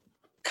loved?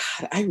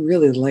 God, I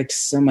really liked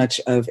so much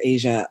of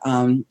Asia.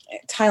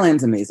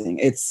 Thailand's amazing.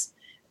 It's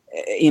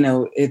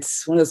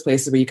one of those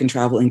places where you can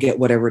travel and get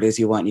whatever it is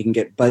you want. You can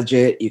get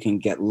budget, you can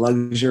get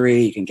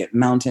luxury, you can get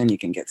mountain, you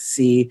can get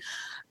sea,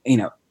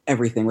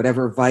 everything,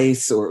 whatever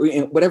vice or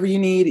whatever you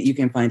need, you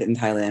can find it in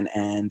Thailand.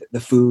 And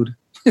the food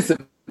is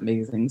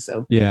amazing.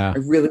 So yeah, I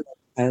really like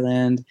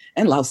Thailand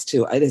and Laos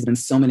too. It has been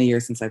so many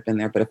years since I've been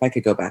there, but if I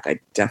could go back, I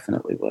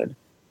definitely would.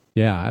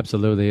 Yeah,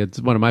 absolutely.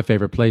 It's one of my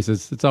favorite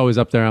places. It's always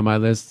up there on my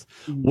list.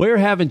 Where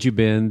haven't you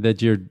been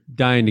that you're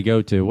dying to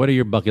go to? What are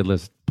your bucket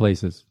list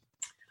places?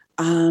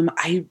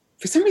 I,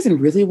 for some reason,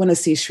 really want to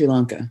see Sri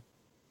Lanka.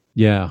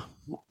 Yeah.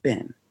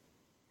 Been.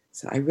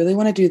 So I really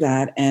want to do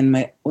that. And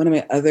one of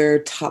my other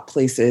top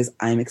places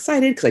I'm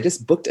excited because I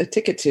just booked a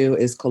ticket to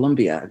is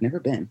Colombia. I've never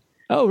been.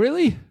 Oh,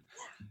 really?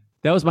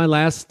 That was my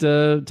last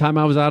time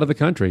I was out of the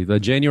country,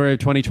 the January of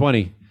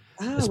 2020.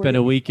 I spent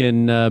a week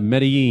in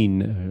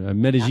Medellin.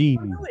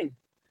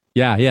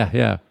 Yeah.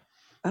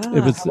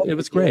 It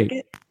was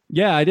great.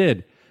 Yeah, I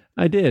did.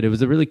 It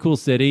was a really cool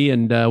city,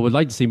 and would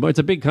like to see more. It's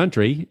a big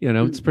country,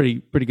 it's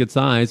pretty good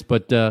size,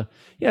 but yeah,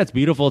 it's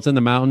beautiful. It's in the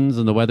mountains,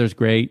 and the weather's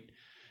great,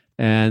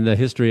 and the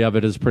history of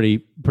it is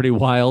pretty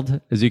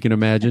wild, as you can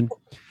imagine.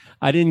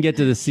 I didn't get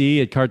to the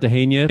sea at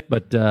Cartagena,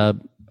 but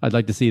I'd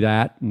like to see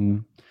that,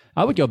 and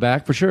I would go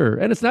back for sure.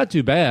 And it's not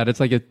too bad. It's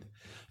like a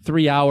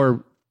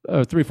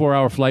 3-4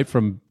 hour flight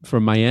from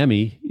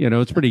Miami.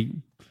 It's pretty.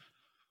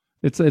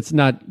 It's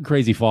not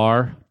crazy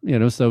far.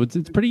 So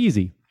it's pretty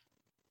easy.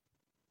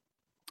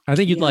 I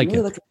think you'd like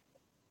it.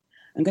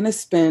 I'm going to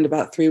spend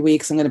about 3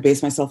 weeks. I'm going to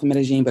base myself in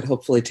Medellin, but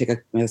hopefully take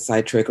a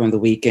side trip on the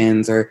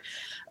weekends, or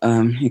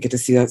you get to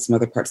see out some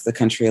other parts of the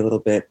country a little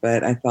bit.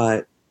 But I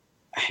thought,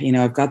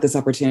 I've got this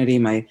opportunity.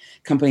 My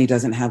company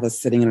doesn't have us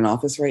sitting in an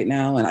office right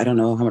now, and I don't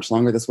know how much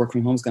longer this work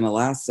from home is going to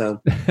last.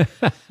 So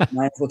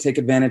might as well take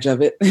advantage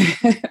of it.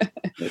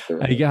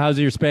 How's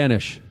your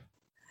Spanish?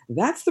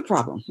 That's the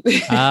problem.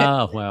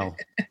 Oh, well.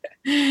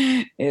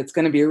 It's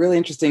going to be a really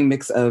interesting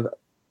mix of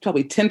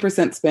probably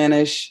 10%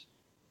 Spanish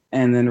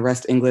and then the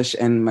rest English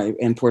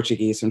and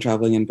Portuguese from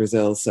traveling in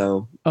Brazil.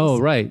 So. Oh,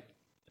 right.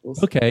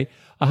 Okay.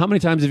 How many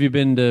times have you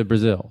been to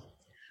Brazil?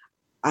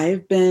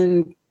 I've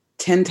been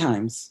 10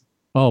 times.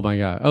 Oh my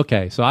God.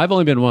 Okay. So I've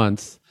only been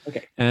once.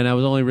 Okay. And I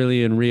was only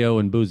really in Rio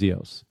and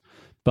Buzios.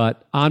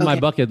 But on my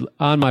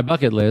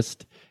bucket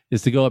list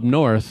is to go up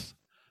north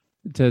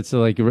to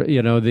like,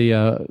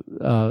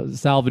 the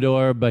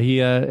Salvador,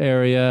 Bahia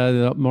area,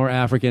 the more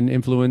African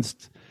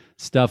influenced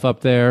stuff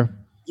up there.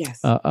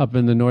 Yes. Up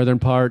in the northern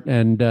part.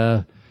 And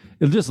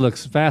it just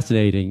looks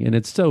fascinating. And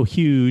it's so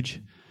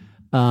huge.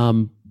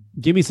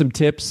 Give me some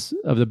tips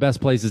of the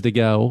best places to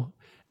go.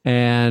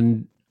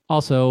 And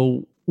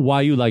also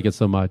why you like it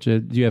so much.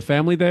 Do you have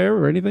family there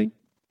or anything?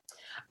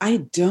 I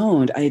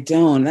don't.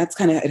 That's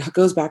it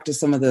goes back to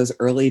some of those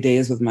early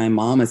days with my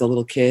mom as a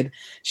little kid.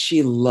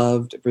 She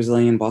loved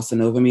Brazilian bossa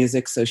nova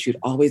music. So she would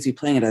always be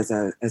playing it as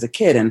a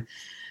kid. And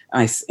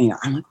I'm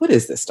like, what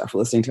is this stuff we're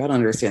listening to? I don't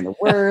understand the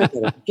words. I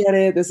don't get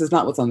it. This is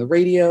not what's on the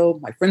radio.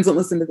 My friends don't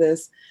listen to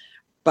this.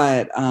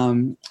 But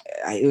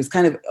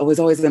it was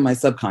always in my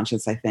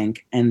subconscious, I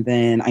think. And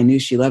then I knew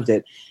she loved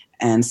it.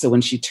 And so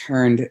when she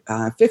turned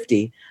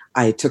 50,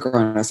 I took her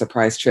on a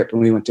surprise trip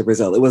when we went to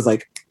Brazil. It was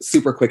like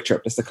super quick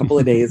trip, just a couple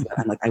of days. But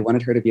I'm like, I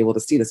wanted her to be able to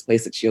see this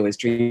place that she always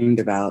dreamed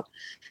about.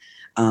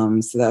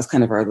 So that was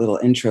kind of our little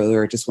intro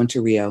there. Just went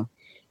to Rio.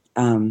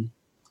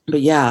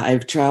 But yeah,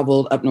 I've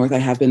traveled up north. I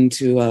have been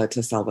to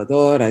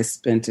Salvador. I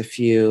spent a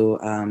few,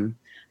 I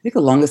think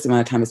the longest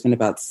amount of time I spent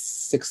about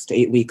 6 to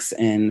 8 weeks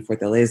in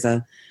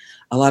Fortaleza.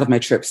 A lot of my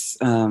trips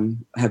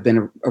have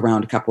been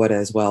around Capoeira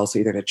as well. So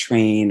either to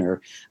train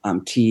or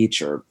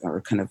teach or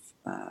kind of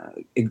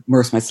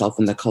immerse myself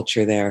in the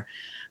culture there.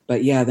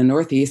 But yeah, the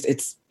Northeast,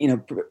 it's,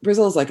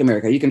 Brazil is like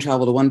America. You can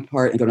travel to one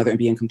part and go to another and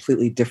be in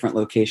completely different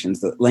locations.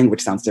 The language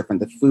sounds different.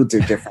 The foods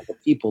are different. The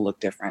people look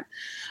different.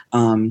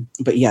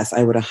 But yes,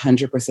 I would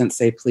 100%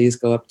 say, please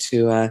go up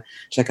to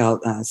check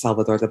out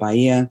Salvador de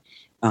Bahia,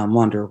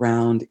 wander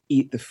around,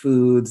 eat the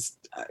foods.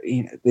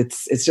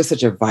 It's just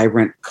such a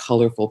vibrant,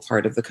 colorful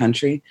part of the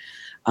country.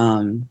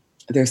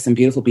 There's some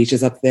beautiful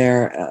beaches up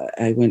there.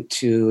 I went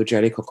to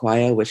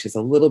Jericoacoara, which is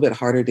a little bit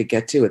harder to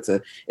get to. It's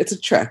a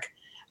trek.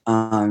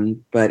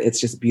 But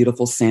it's just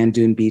beautiful sand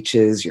dune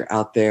beaches. You're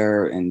out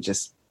there and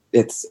just,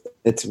 it's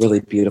really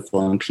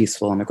beautiful and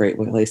peaceful and a great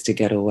place to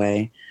get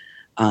away.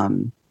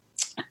 And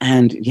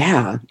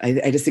yeah,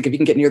 I just think if you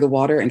can get near the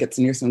water and get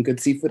near some good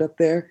seafood up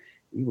there,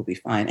 you will be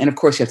fine. And of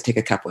course you have to take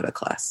a capoeira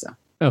class. So.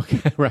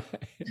 Okay. Right.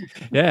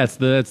 Yeah. It's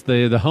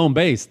the home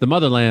base, the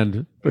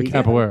motherland for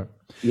capoeira.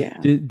 Yeah.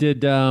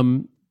 Did I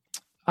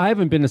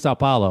haven't been to Sao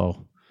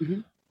Paulo,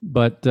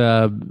 but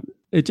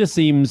it just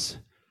seems,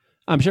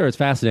 I'm sure it's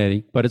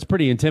fascinating, but it's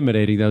pretty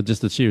intimidating, though,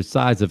 just the sheer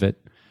size of it.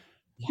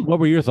 Yeah. What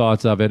were your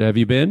thoughts of it? Have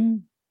you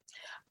been?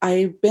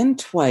 I've been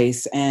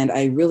twice, and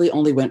I really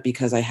only went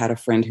because I had a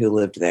friend who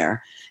lived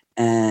there.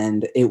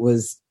 And it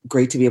was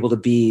great to be able to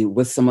be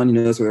with someone who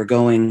knows where they're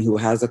going, who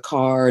has a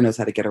car, knows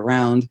how to get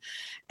around,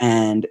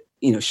 and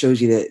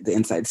shows you the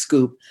inside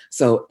scoop.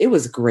 So it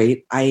was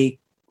great. I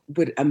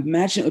would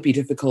imagine it would be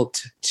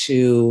difficult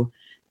to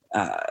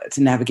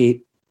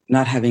navigate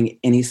not having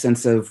any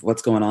sense of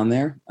what's going on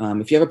there.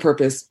 If you have a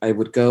purpose, I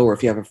would go, or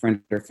if you have a friend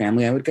or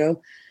family, I would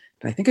go.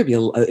 But I think it'd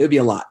be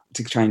a lot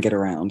to try and get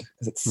around.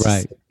 It's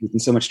right.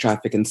 So much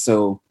traffic and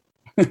so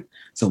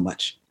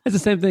much. It's the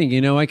same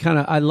thing.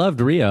 I loved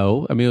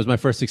Rio. I mean, it was my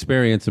first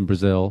experience in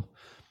Brazil.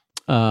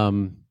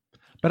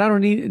 But I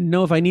don't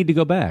know if I need to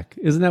go back.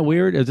 Isn't that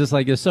weird? It's just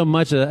like, there's so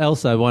much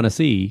else I want to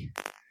see.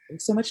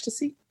 There's so much to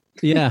see.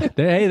 Yeah.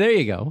 Hey, there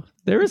you go.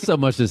 There is so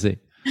much to see.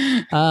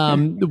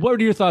 What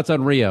are your thoughts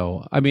on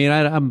Rio? I mean,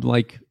 I'm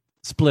like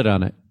split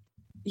on it.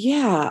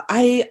 Yeah,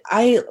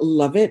 I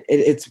love it.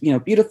 It's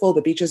beautiful.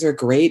 The beaches are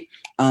great.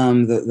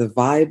 The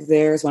vibe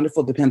there is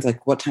wonderful. Depends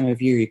like what time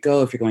of year you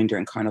go. If you're going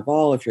during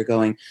Carnival, if you're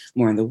going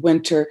more in the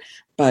winter.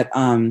 But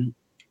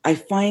I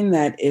find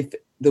that if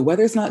the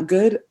weather's not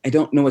good, I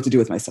don't know what to do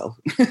with myself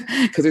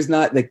because there's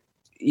not like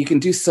you can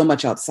do so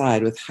much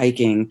outside with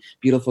hiking,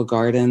 beautiful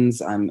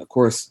gardens. Of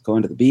course,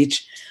 going to the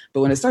beach.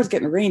 But when it starts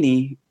getting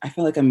rainy, I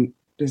feel like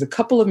there's a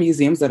couple of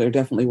museums that are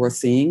definitely worth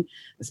seeing.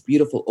 This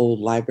beautiful old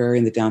library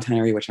in the downtown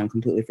area, which I'm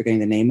completely forgetting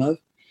the name of.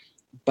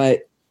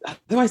 But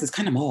otherwise, it's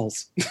kind of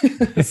malls.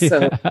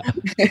 So,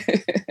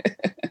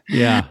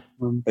 yeah.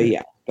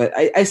 But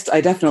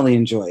I definitely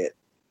enjoy it.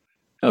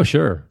 Oh,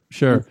 sure.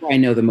 That's where I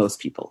know the most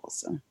people.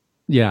 So.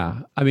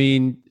 Yeah. I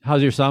mean,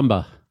 how's your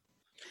samba?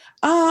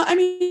 I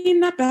mean,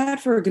 not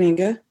bad for a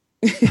gringa.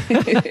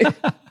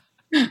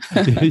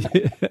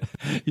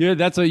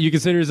 That's what you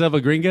consider yourself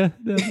a gringa?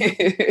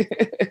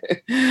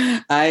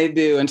 I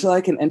do until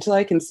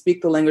I can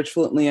speak the language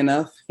fluently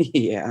enough.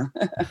 Yeah.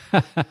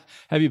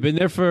 Have you been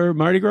there for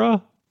Mardi Gras?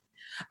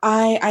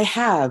 I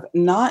have,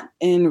 not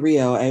in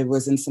Rio. I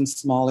was in some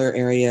smaller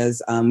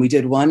areas. We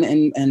did one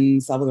in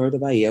Salvador de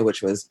Bahia,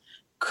 which was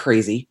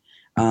crazy.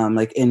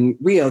 Like in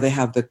Rio, they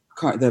have the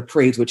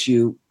parades, which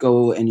you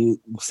go and you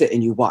sit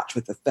and you watch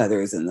with the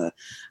feathers and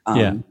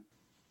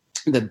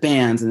the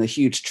bands and the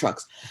huge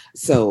trucks.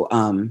 So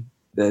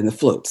the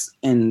floats.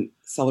 In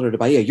Salvador de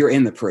Bahia, you're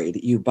in the parade.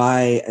 You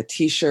buy a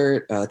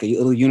T-shirt, like a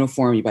little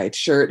uniform. You buy a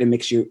shirt. It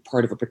makes you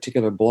part of a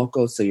particular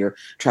bloco. So you're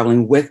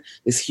traveling with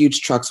these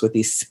huge trucks with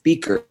these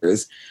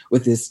speakers,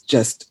 with this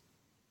just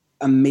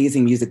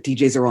amazing music.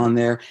 DJs are on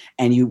there,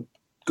 and you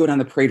go down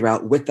the parade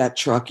route with that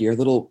truck. You're in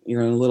a little, they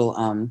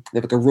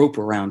have like a rope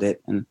around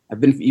it. And I've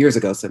been years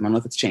ago, so I don't know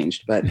if it's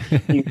changed, but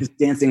you're just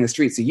dancing in the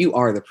street. So you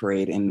are the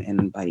parade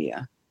in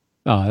Bahia.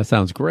 Oh, that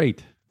sounds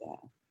great. Yeah.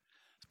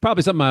 It's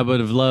probably something I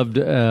would have loved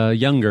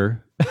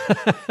younger.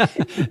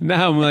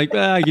 Now I'm like,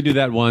 I could do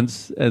that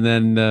once, and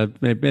then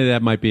maybe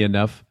that might be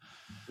enough.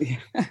 Yeah.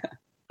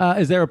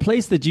 Is there a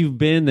place that you've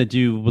been that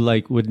you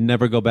would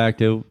never go back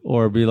to,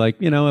 or be like,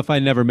 if I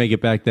never make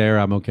it back there,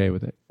 I'm okay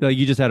with it? Like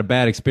you just had a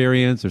bad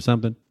experience or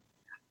something?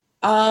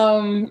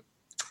 I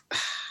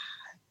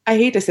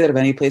hate to say that of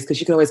any place because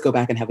you can always go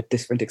back and have a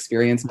different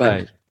experience, but.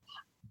 Right.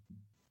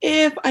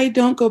 If I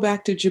don't go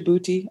back to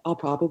Djibouti, I'll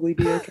probably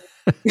be okay.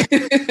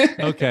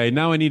 Okay,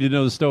 now I need to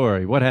know the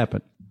story. What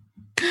happened?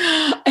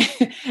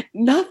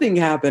 Nothing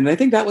happened. I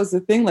think that was the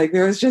thing. Like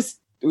there was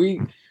just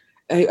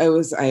It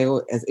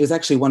was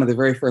actually one of the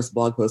very first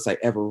blog posts I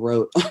ever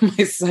wrote on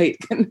my site.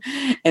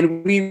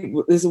 And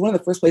this is one of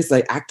the first places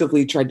I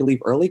actively tried to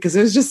leave early because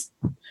there's just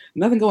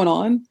nothing going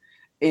on.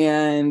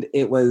 And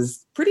it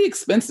was pretty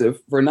expensive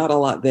for not a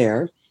lot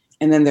there.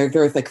 And then there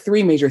are like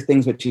three major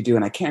things what you do.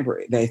 And I can't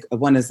remember.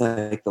 One is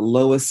like the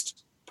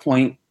lowest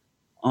point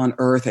on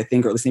Earth, I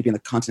think, or at least maybe in the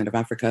continent of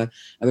Africa,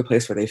 another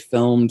place where they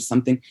filmed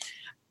something.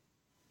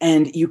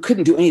 And you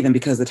couldn't do any of them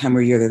because the time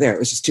of year they're there. It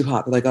was just too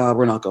hot. They're like, oh,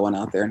 we're not going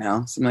out there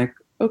now. So I'm like,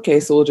 okay,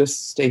 so we'll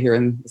just stay here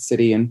in the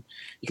city. And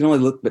you can only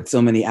look at so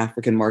many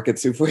African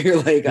markets before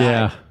you're like,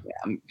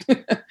 I'm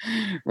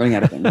running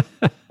out of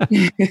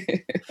things.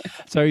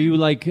 So are you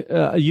like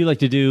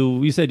to do,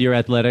 you said you're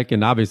athletic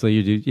and obviously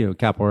you do,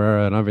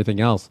 capoeira and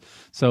everything else.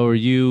 So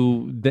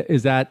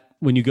is that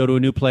when you go to a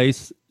new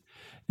place,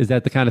 is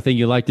that the kind of thing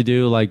you like to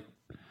do? Like,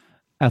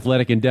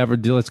 athletic endeavor,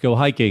 let's go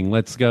hiking,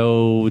 let's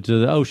go to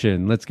the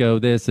ocean, let's go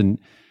this, and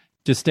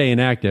just staying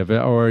active?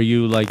 Or are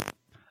you like,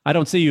 I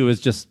don't see you as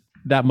just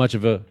that much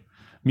of a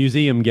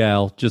museum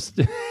gal, just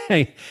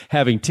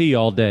having tea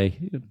all day.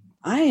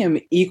 I am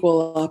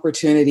equal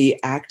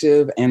opportunity,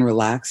 active and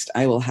relaxed.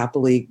 I will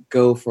happily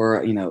go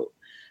for,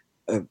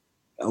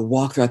 a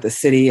walk throughout the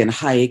city and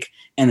hike,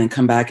 and then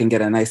come back and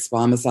get a nice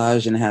spa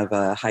massage and have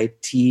a high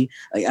tea.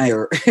 Like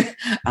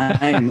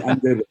I'm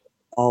good with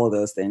all of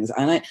those things.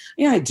 And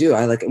I do.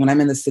 I like when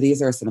I'm in the cities,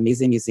 there are some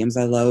amazing museums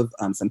I love,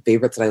 some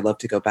favorites that I love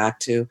to go back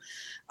to.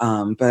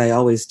 But I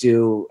always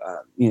do,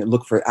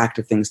 look for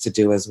active things to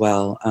do as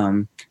well.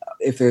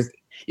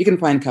 You can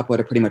find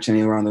capoeira pretty much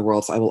anywhere in the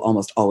world. So I will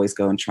almost always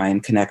go and try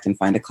and connect and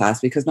find a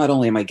class, because not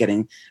only am I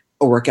getting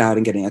a workout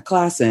and getting a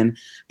class in,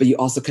 but you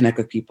also connect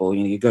with people.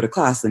 You go to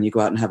class, then you go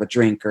out and have a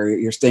drink, or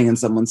you're staying in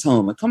someone's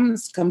home and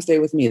come stay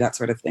with me, that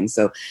sort of thing.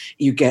 So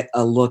you get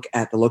a look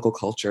at the local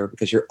culture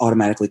because you're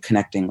automatically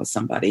connecting with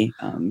somebody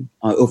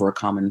over a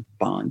common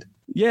bond.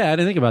 Yeah, I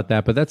didn't think about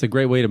that, but that's a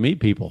great way to meet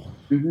people.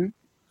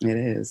 Mm-hmm. It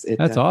is.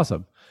 That's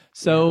awesome.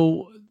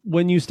 So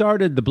when you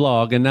started the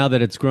blog, and now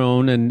that it's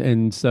grown,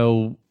 and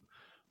so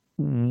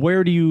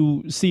where do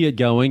you see it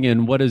going,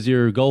 and what is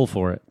your goal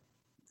for it?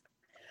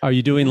 Are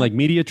you doing like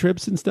media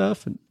trips and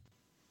stuff?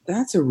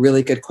 That's a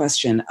really good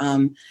question.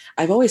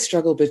 I've always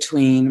struggled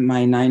between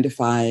my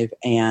 9-to-5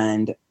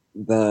 and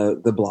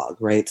the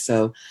blog, right?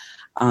 So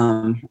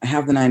I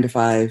have the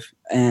 9-to-5,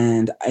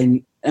 and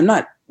I'm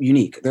not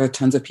unique. There are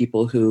tons of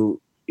people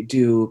who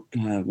do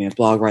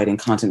blog writing,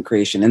 content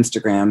creation,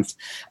 Instagrams,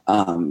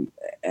 and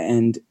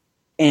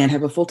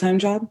have a full-time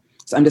job.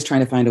 So I'm just trying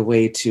to find a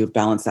way to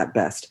balance that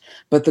best.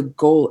 But the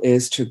goal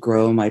is to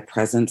grow my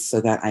presence so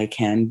that I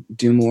can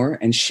do more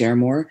and share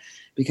more,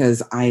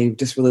 because I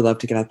just really love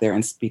to get out there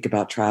and speak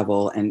about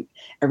travel. And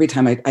every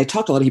time I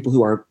talk to a lot of people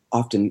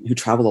who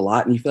travel a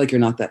lot, and you feel like you're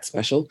not that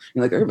special.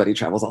 You're like, everybody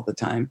travels all the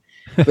time.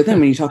 But then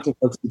when you talk to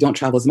folks who don't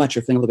travel as much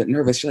or feeling a little bit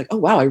nervous, you're like, oh,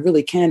 wow, I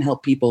really can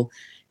help people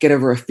get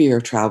over a fear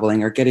of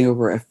traveling, or getting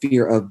over a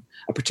fear of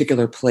a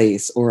particular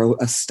place or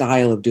a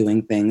style of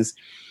doing things.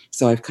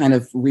 So I've kind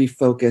of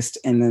refocused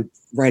and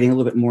writing a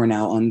little bit more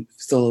now on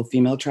solo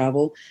female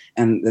travel,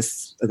 and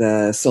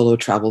the solo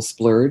travel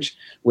splurge,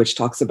 which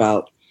talks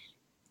about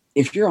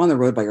if you're on the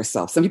road by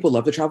yourself. Some people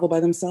love to travel by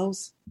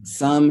themselves.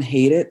 Some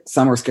hate it.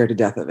 Some are scared to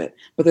death of it.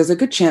 But there's a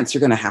good chance you're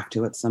going to have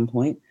to at some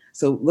point.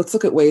 So let's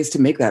look at ways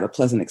to make that a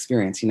pleasant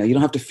experience. You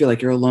don't have to feel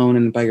like you're alone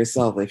and by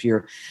yourself. If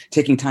you're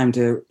taking time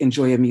to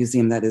enjoy a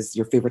museum that is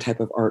your favorite type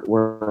of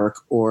artwork,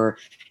 or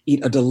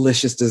eat a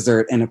delicious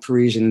dessert in a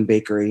Parisian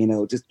bakery,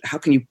 just how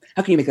can you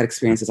make that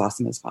experience as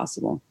awesome as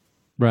possible?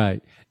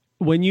 Right.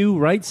 When you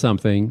write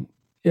something,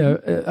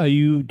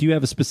 do you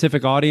have a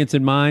specific audience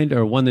in mind,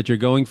 or one that you're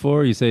going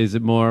for? You say, is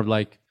it more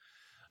like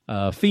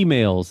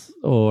females,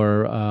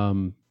 or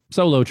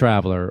solo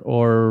traveler,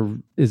 or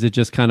is it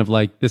just kind of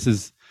like this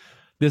is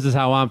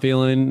how I'm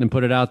feeling and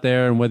put it out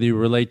there, and whether you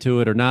relate to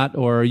it or not?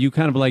 Or are you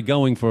kind of like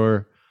going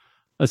for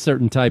a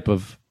certain type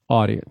of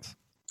audience?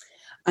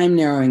 I'm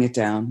narrowing it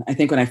down. I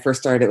think when I first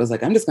started, it was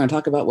like, I'm just going to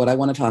talk about what I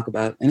want to talk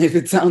about. And if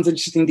it sounds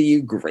interesting to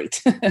you,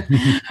 great.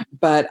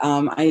 But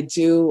I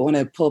do want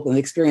to pull up the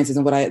experiences,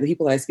 and the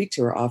people that I speak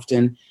to are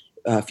often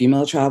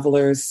female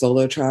travelers,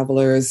 solo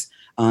travelers,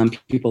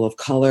 people of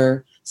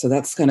color. So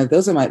that's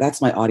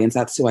that's my audience.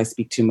 That's who I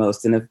speak to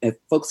most. And if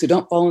folks who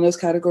don't fall in those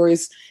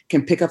categories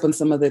can pick up on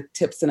some of the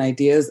tips and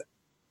ideas,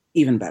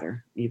 even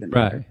better.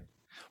 Right.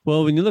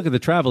 Well, when you look at the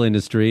travel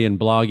industry and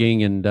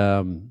blogging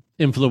and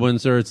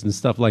influencers and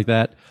stuff like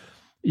that,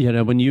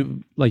 when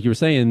you, like you were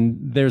saying,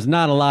 there's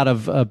not a lot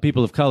of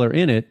people of color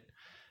in it.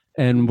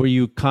 And were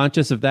you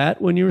conscious of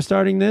that when you were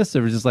starting this?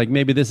 Or was it just like,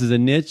 maybe this is a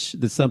niche,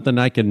 that's something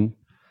I can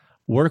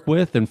work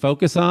with and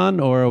focus on?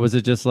 Or was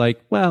it just like,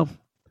 well,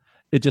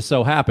 it just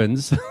so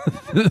happens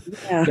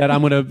that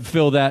I'm going to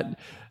fill that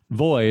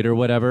void or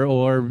whatever?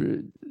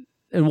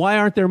 And why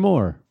aren't there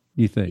more,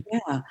 you think?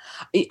 Yeah,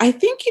 I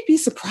think you'd be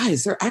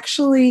surprised. There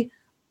actually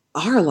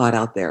are a lot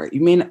out there.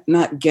 You may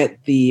not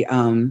get the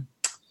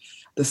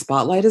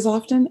spotlight as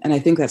often, and I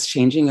think that's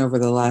changing over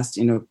the last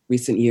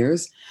recent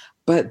years.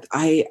 But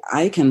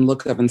I can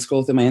look up and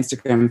scroll through my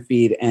Instagram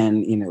feed,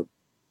 and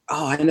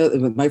oh, I know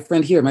my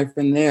friend here, my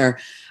friend there,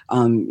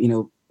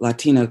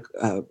 Latino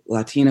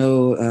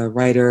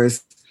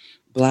writers,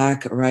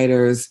 Black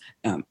writers,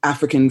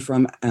 African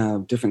from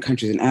different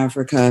countries in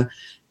Africa,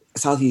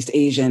 Southeast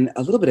Asian,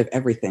 a little bit of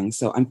everything.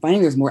 So I'm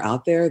finding there's more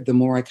out there the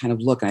more I kind of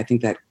look. And I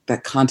think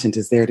that content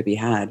is there to be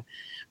had.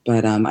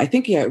 But I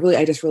think,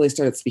 I just really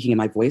started speaking in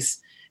my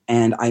voice.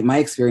 And my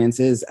experience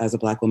is as a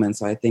Black woman.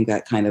 So I think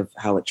that kind of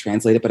how it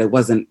translated. But it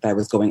wasn't that I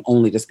was going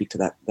only to speak to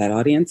that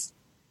audience.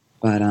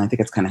 But I think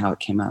that's kind of how it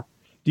came up.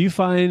 Do you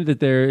find that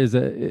there is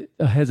a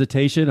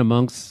hesitation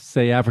amongst,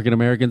 say, African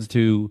Americans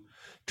to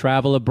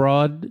travel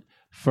abroad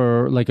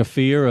for like a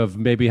fear of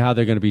maybe how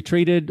they're going to be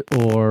treated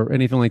or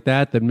anything like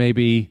that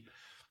maybe,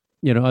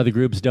 other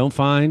groups don't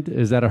find?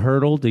 Is that a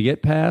hurdle to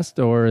get past,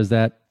 or is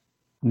that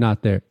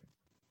not there?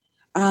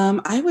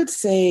 I would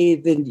say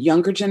the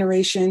younger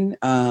generation,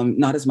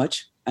 not as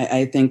much.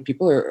 I think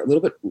people are a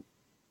little bit,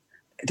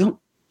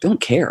 don't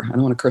care. I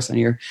don't want to curse on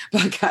your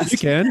podcast. You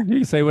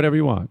can say whatever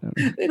you want.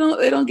 They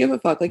don't give a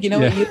fuck. Like, you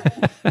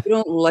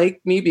don't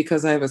like me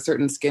because I have a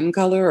certain skin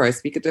color or I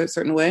speak it a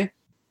certain way.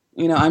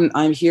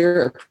 I'm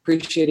here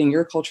appreciating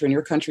your culture and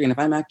your country. And if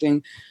I'm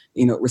acting,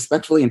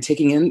 respectfully and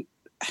taking in,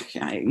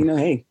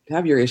 hey,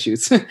 have your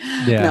issues.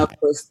 Yeah. Now, of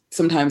course,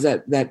 sometimes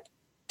that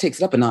takes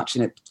it up a notch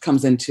and it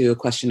comes into a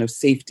question of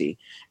safety.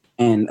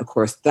 And of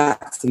course,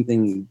 that's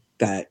something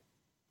that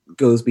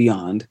goes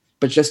beyond,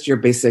 but just your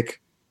basic,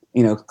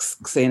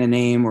 saying a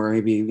name or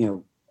maybe,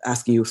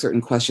 asking you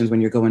certain questions when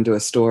you're going to a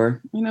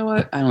store. You know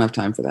what? I don't have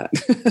time for that.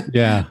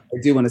 Yeah.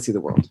 I do want to see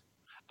the world.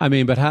 I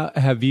mean, but how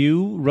have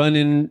you run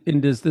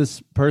into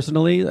this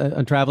personally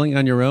on traveling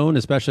on your own,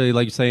 especially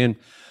like saying,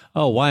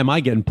 oh, why am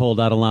I getting pulled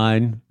out of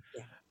line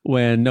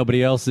when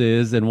nobody else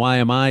is? And why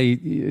am I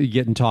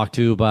getting talked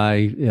to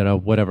by,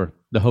 whatever,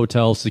 the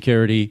hotel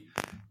security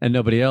and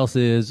nobody else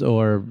is?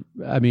 Or,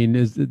 I mean,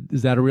 is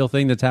that a real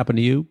thing that's happened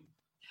to you?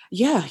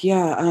 Yeah.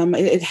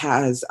 It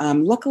has.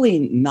 Luckily,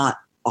 not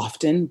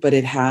often, but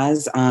it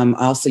has.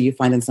 Also, you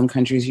find in some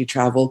countries you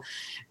travel,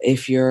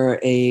 if you're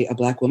a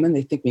Black woman,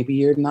 they think maybe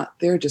you're not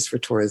there just for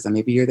tourism.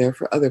 Maybe you're there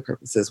for other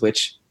purposes,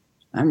 which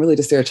I'm really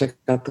just there to check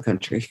out the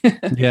country.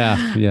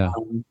 Yeah.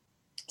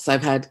 So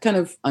I've had kind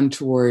of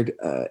untoward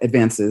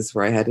advances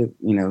where I had to,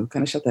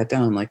 kind of shut that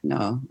down. Like,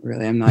 no,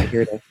 really, I'm not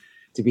here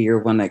to be your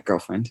one night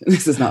girlfriend.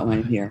 This is not why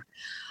I'm here.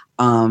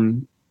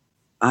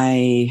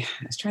 I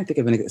was trying to think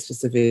of a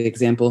specific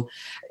example,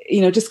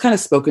 just kind of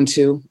spoken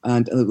to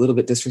a little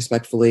bit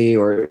disrespectfully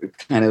or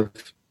kind of,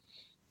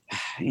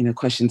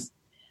 questions.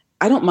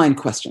 I don't mind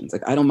questions.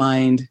 Like, I don't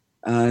mind,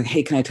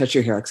 hey, can I touch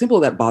your hair? Like, simple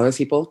that bothers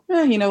people.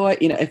 You know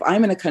what? If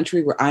I'm in a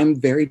country where I'm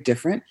very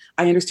different,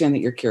 I understand that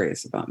you're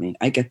curious about me.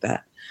 I get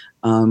that.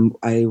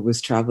 I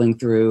was traveling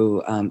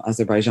through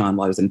Azerbaijan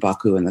while I was in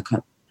Baku, and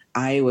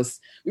we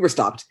were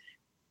stopped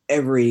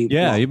every.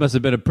 Yeah, month. You must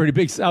have been a pretty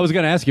big. I was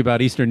going to ask you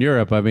about Eastern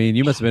Europe. I mean,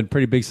 you must have been a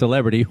pretty big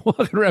celebrity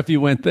walking around if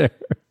you went there.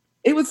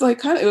 It was like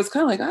kind of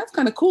like, that's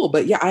kind of cool.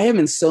 But yeah, I am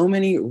in so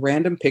many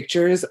random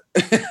pictures.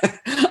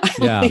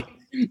 Yeah.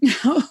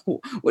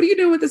 What are you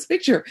doing with this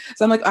picture?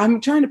 So I'm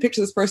trying to picture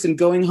this person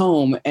going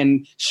home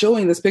and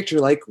showing this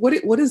picture. Like, what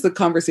is the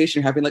conversation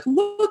you're having? Like,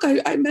 look,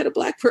 I met a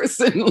Black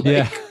person. Like,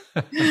 yeah.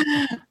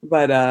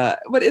 but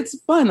it's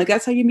fun. Like,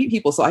 that's how you meet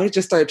people. So I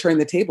just started turning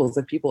the tables.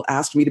 If people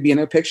asked me to be in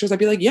their pictures, I'd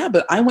be like, yeah,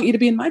 but I want you to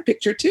be in my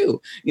picture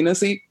too.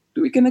 So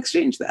we can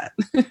exchange that.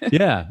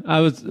 Yeah.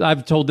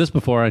 I've told this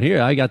before on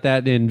here. I got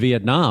that in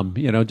Vietnam,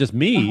 just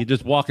me,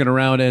 just walking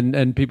around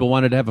and people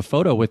wanted to have a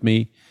photo with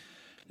me.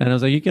 And I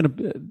was like, you going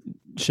to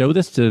show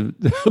this to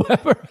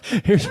whoever?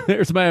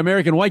 Here's my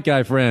American white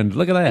guy friend.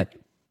 Look at that.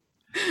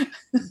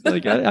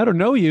 Like, I don't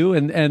know you.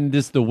 And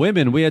just the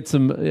women, we had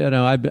some,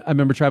 I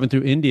remember traveling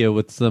through India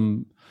with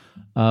some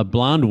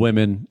blonde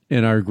women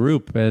in our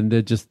group, and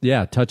they're just,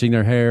 touching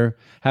their hair,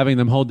 having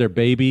them hold their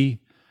baby.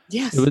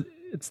 Yes.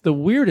 It's the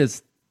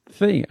weirdest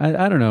thing.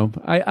 I don't know.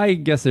 I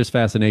guess there's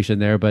fascination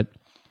there, but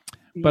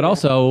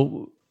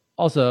also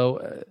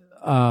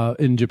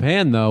in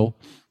Japan though,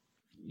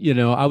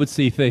 I would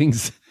see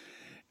things,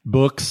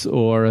 books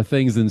or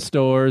things in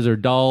stores or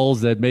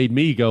dolls that made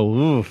me go,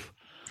 oof.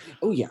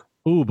 Oh yeah.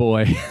 Oh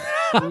boy.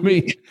 I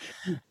mean,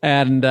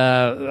 and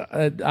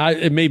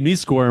it made me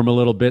squirm a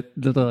little bit.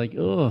 Like,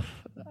 oh,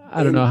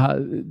 I don't know how.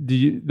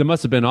 That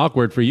must have been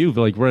awkward for you,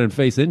 like running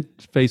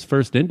face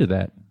first into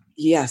that.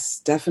 Yes,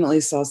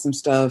 definitely saw some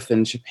stuff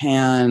in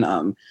Japan.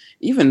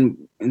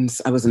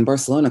 I was in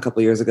Barcelona a couple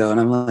of years ago, and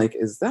I'm like,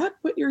 is that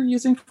what you're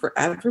using for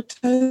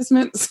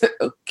advertisements?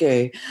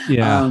 Okay.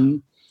 Yeah.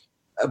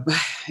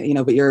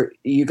 But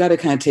you got to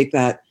kind of take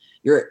that.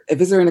 You're a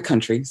visitor in a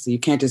country, so you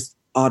can't just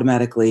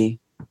automatically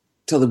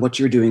tell them what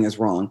you're doing is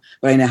wrong.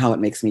 But I know how it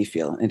makes me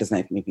feel. It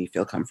doesn't make me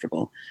feel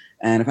comfortable.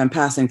 And if I'm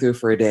passing through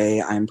for a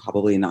day, I'm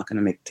probably not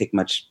going to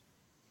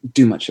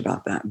do much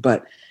about that.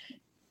 But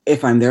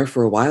if I'm there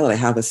for a while and I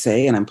have a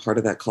say and I'm part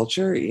of that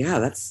culture,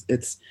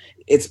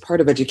 it's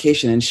part of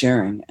education and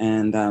sharing.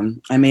 And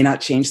I may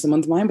not change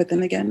someone's mind, but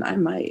then again, I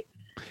might.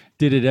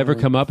 Did it ever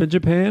come up in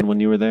Japan when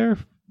you were there?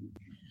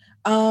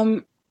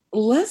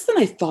 Less than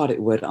I thought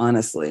it would,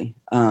 honestly.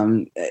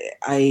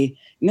 I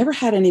never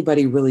had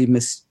anybody really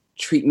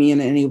mistreat me in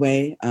any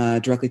way,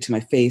 directly to my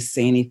face,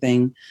 say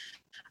anything.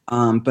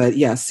 But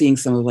yeah, seeing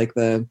some of like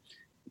the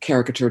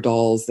caricature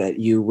dolls that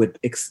you would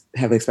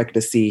have expected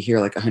to see here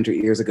like 100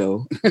 years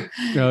ago.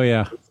 Oh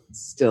yeah.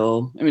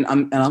 Still, I mean,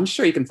 I'm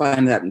sure you can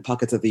find that in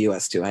pockets of the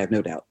U.S. too. I have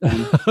no doubt.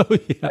 Oh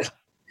yeah.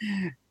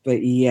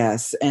 But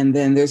yes, and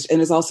then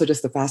there's also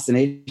just the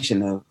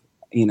fascination of,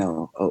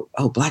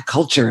 oh, Black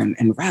culture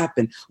and rap,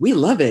 and we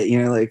love it.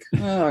 Like,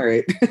 oh, all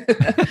right.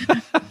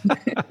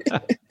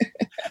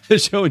 They're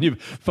showing you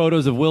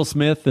photos of Will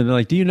Smith, and they're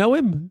like, "Do you know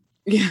him?"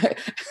 Yeah.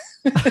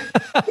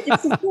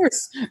 Yes, of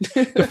course.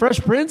 The Fresh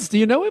Prince. Do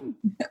you know him?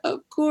 Of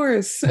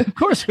course. Of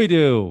course we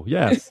do.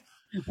 Yes.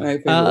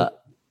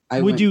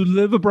 Would you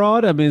live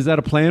abroad? I mean, is that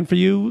a plan for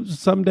you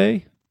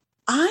someday?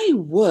 I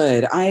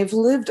would. I've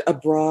lived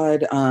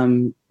abroad,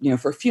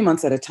 for a few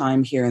months at a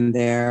time here and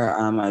there.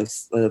 I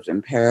lived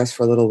in Paris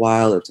for a little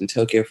while, lived in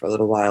Tokyo for a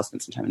little while,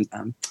 spent some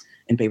time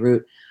in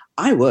Beirut.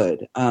 I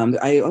would.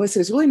 I always say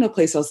there's really no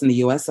place else in the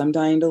U.S. I'm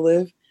dying to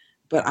live,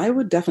 but I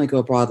would definitely go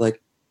abroad.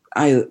 Like,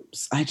 I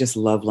just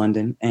love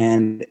London,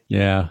 and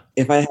yeah,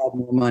 if I had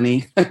more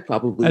money, I'd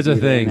probably. That's the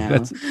thing.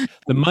 That's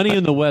the money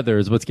and the weather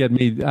is what's getting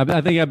me. I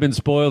think I've been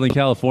spoiled in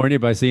California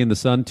by seeing the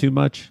sun too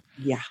much.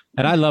 Yeah,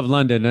 and I love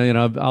London.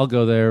 I'll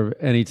go there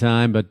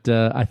anytime, but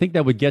I think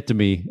that would get to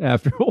me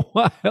after a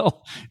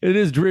while. It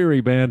is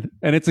dreary, man,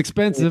 and it's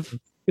expensive.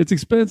 It's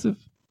expensive.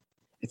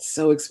 It's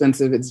so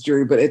expensive. It's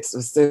dreary, but it's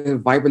the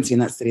vibrancy in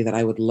that city that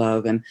I would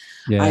love. And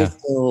I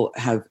still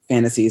have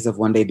fantasies of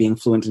one day being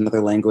fluent in another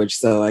language.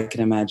 So I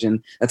can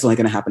imagine that's only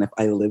going to happen if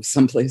I live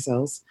someplace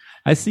else.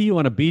 I see you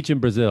on a beach in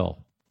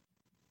Brazil.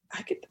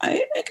 I can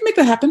make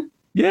that happen.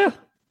 Yeah.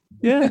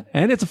 Yeah.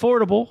 And it's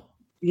affordable.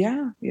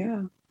 Yeah.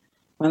 Yeah.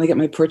 Finally get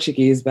my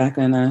Portuguese back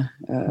on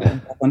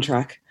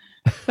track.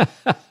 Well,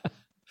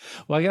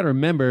 I got to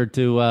remember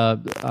to,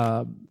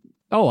 I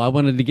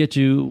wanted to get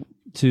you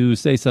to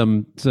say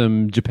some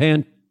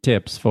Japan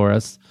tips for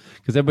us,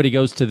 because everybody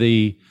goes to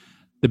the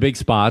big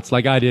spots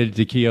like I did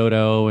to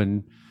Kyoto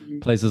and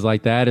places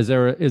like that. Is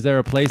there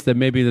a place that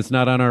maybe that's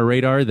not on our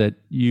radar that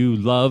you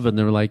love and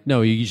they're like,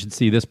 no, you should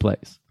see this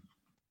place?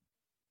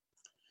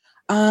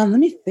 Let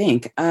me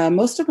think.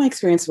 Most of my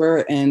experience were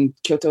in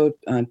Kyoto,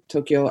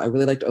 Tokyo. I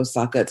really liked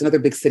Osaka. It's another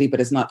big city,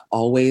 but it's not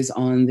always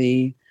on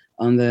the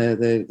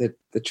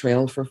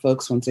trail for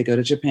folks once they go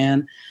to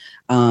Japan.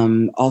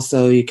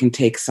 Also, you can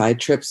take side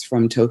trips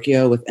from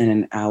Tokyo within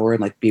an hour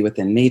and like be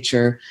within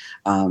nature.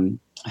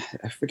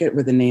 I forget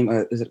where the name,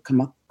 is it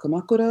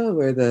Kamakura,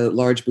 where the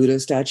large Buddha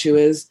statue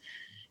is?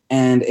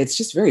 And it's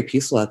just very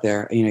peaceful out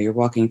there. You're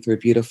walking through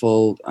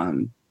beautiful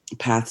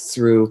paths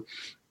through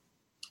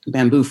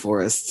bamboo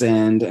forests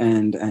and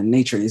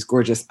nature. These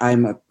gorgeous.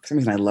 For some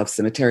reason I love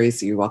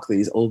cemeteries. So you walk through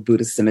these old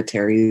Buddhist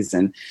cemeteries,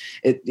 and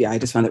I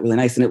just found it really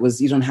nice. And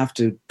you don't have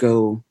to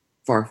go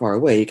far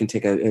away. You can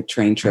take a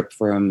train trip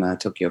from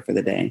Tokyo for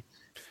the day.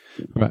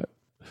 Right.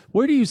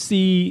 Where do you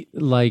see,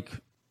 like,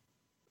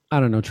 I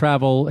don't know,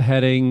 travel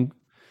heading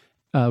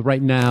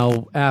right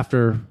now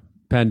after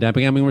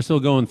pandemic? I mean, we're still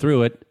going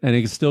through it, and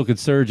it still could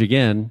surge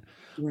again.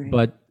 Right.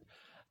 But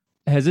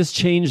has this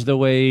changed the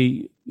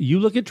way you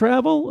look at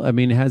travel? I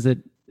mean, has it,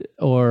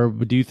 or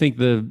do you think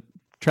the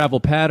travel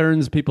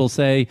patterns, people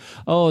say,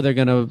 oh, they're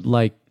going to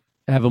like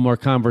have a more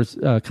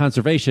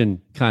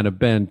conservation kind of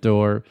bent,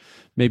 or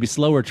maybe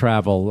slower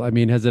travel? I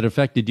mean, has it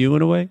affected you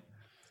in a way?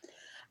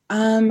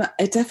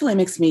 It definitely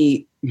makes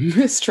me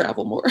miss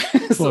travel more.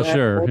 So well,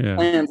 sure. I have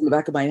plans in the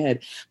back of my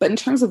head. But in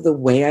terms of the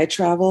way I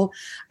travel,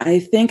 I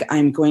think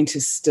I'm going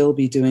to still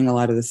be doing a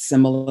lot of the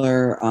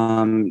similar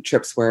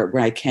trips where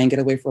I can get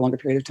away for a longer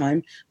period of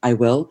time. I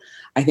will.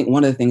 I think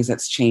one of the things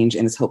that's changed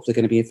and is hopefully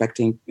going to be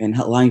affecting and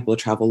allowing people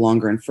to travel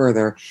longer and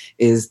further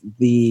is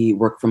the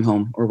work from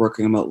home or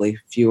working remotely.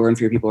 Fewer and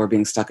fewer people are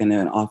being stuck in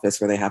an office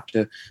where they have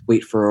to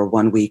wait for a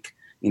 1 week,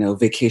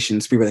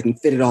 vacation spree where they can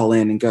fit it all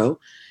in and go.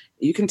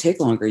 You can take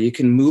longer. You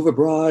can move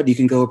abroad. You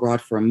can go abroad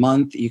for a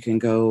month. You can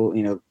go,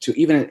 to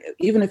even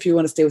if you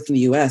want to stay within the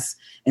U.S.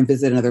 and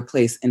visit another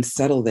place and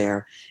settle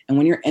there. And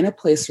when you're in a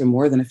place for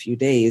more than a few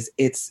days,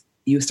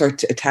 you start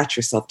to attach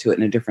yourself to it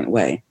in a different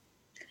way.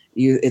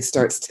 It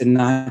starts to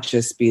not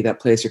just be that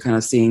place you're kind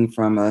of seeing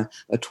from a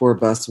tour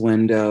bus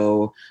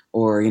window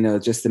or,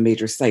 just the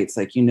major sites,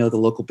 like, the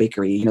local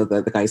bakery,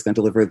 the guy's going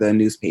to deliver the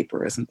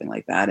newspaper or something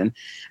like that. And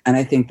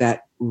I think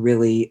that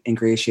really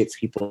ingratiates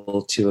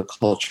people to a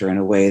culture in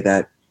a way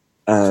that,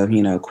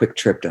 a quick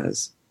trip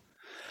does.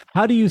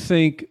 How do you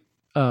think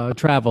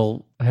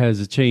travel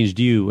has changed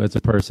you as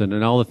a person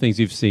and all the things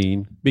you've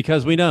seen?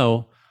 Because we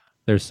know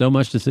there's so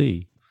much to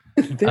see.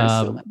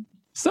 There's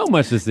so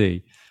much to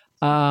see.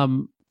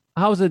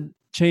 How has it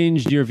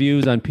changed your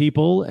views on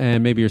people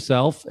and maybe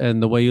yourself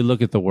and the way you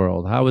look at the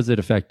world? How has it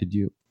affected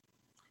you?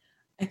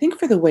 I think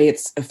for the way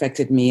it's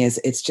affected me is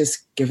it's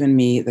just given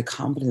me the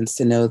confidence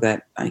to know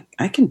that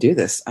I can do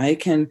this. I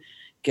can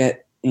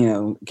get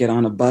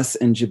on a bus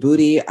in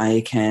Djibouti.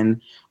 I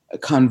can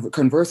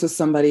converse with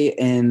somebody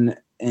in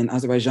in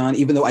Azerbaijan,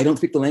 even though I don't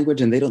speak the language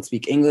and they don't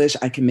speak English,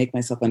 I can make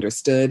myself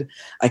understood.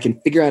 I can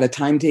figure out a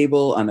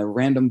timetable on a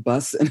random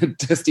bus in a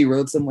dusty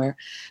road somewhere.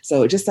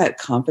 So just that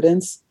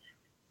confidence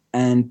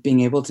and being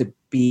able to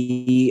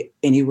be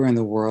anywhere in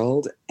the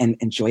world and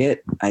enjoy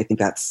it, I think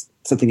that's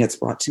something that's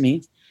brought to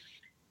me.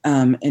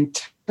 In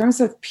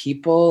terms of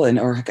people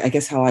or I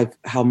guess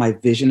how my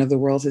vision of the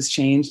world has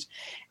changed,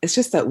 it's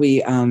just that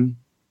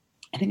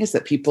I think it's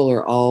that people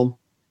are all,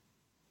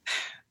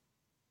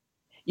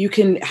 you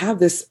can have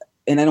this,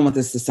 and I don't want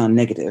this to sound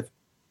negative,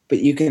 but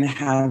you can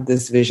have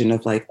this vision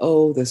of like,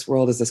 oh, this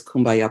world is this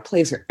kumbaya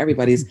place where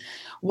everybody's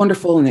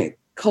wonderful and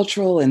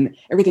cultural and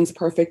everything's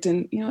perfect.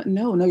 And,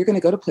 no, you're going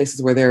to go to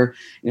places where they're,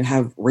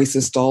 have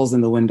racist dolls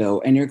in the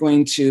window, and you're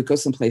going to go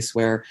someplace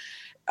where,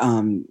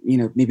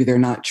 maybe they're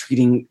not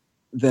treating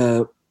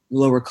the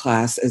lower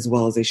class as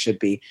well as they should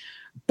be.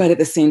 But at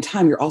the same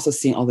time, you're also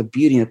seeing all the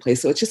beauty in the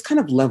place. So it's just kind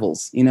of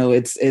levels,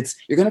 it's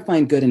you're going to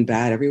find good and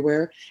bad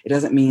everywhere. It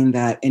doesn't mean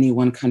that any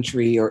one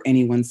country or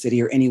any one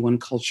city or any one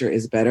culture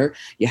is better.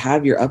 You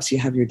have your ups, you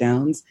have your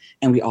downs,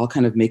 and we all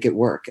kind of make it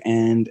work.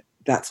 And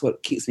that's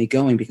what keeps me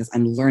going, because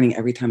I'm learning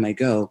every time I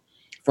go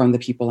from the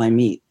people I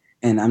meet.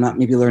 And I'm not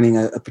maybe learning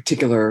a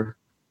particular,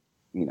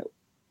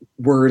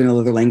 word in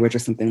another language or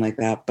something like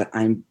that, but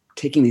I'm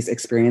taking these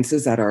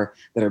experiences that are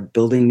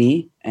building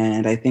me,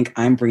 and I think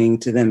I'm bringing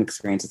to them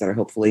experiences that are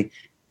hopefully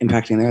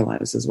impacting their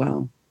lives as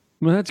well.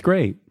 Well, that's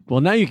great.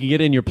 Well, now you can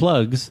get in your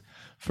plugs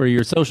for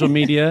your social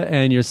media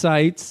and your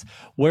sites.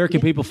 Where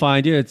can people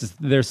find you?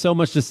 There's so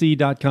much to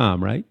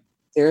see.com, right?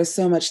 There's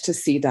so much to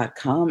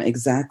see.com.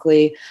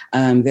 Exactly.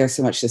 There's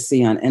so much to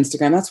see on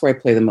Instagram. That's where I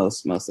play the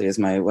mostly is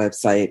my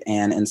website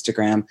and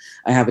Instagram.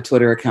 I have a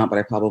Twitter account, but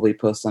I probably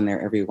post on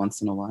there every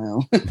once in a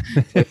while. I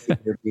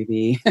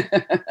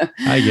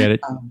get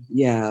it.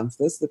 Yeah.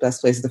 So those are the best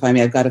places to find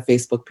me. I've got a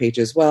Facebook page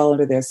as well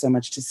under There's So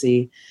Much to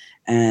See.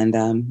 And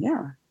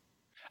yeah.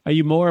 Are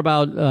you more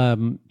about,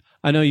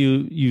 I know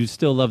you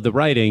still love the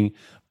writing,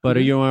 but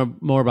are you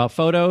more about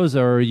photos,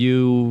 or are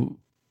you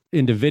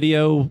into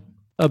video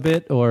a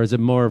bit, or is it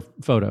more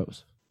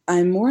photos?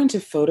 I'm more into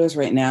photos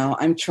right now.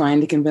 I'm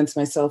trying to convince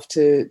myself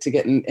to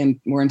get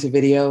in more into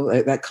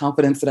video. That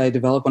confidence that I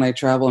develop when I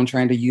travel, I'm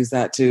trying to use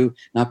that to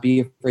not be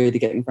afraid to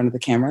get in front of the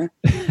camera.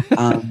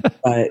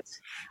 But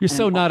you're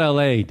so not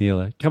LA,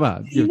 Neela. Come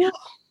on.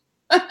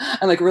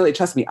 I'm like, really,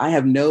 trust me. I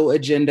have no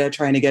agenda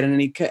trying to get in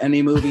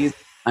any movies.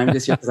 I'm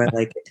just here because I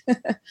like it.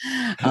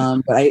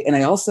 But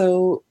I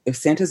also, if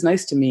Santa's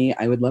nice to me,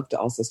 I would love to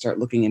also start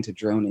looking into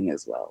droning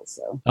as well.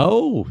 So.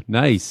 Oh,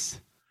 nice.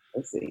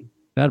 Let's see.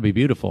 That'd be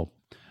beautiful.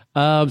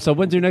 So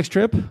when's your next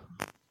trip?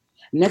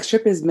 Next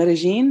trip is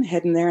Medellin,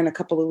 heading there in a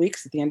couple of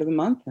weeks at the end of the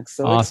month. I'm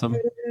so awesome.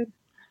 excited.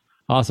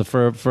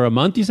 Awesome. For a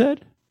month, you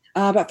said?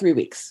 About 3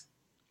 weeks.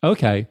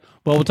 Okay.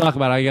 Well, we'll talk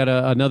about it. I got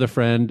another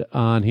friend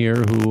on here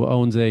who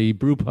owns a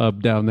brew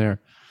pub down there.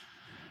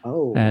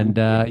 Oh. And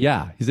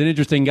he's an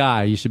interesting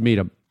guy. You should meet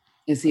him.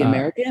 Is he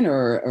American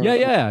or?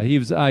 Yeah.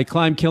 I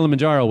climbed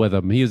Kilimanjaro with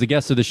him. He was a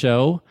guest of the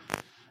show,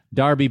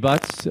 Darby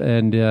Butts,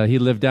 and he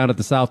lived down at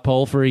the South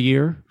Pole for a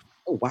year.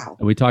 Oh, wow.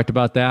 And we talked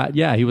about that.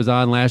 Yeah, he was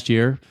on last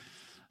year,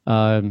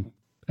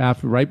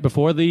 right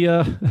before the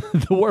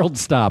the world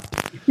stopped.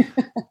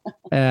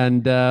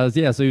 And so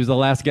he was the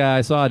last guy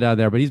I saw down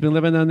there. But he's been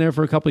living down there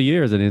for a couple of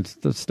years, and it's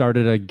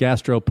started a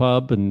gastro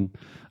pub and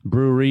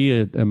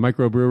brewery, a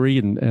microbrewery,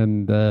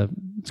 and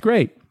it's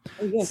great.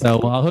 Oh, yes, so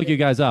I'll hook you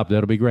guys up.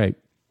 That'll be great.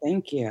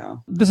 Thank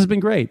you. This has been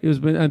great.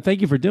 And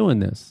thank you for doing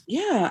this.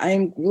 Yeah,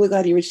 I'm really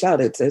glad you reached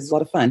out. It's a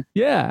lot of fun.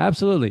 Yeah,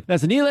 absolutely.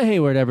 That's Neela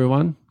Hayward,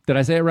 everyone. Did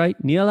I say it right?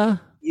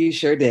 Neela? You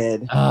sure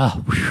did.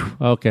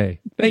 Okay.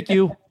 Thank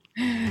you.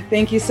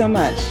 Thank you so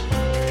much.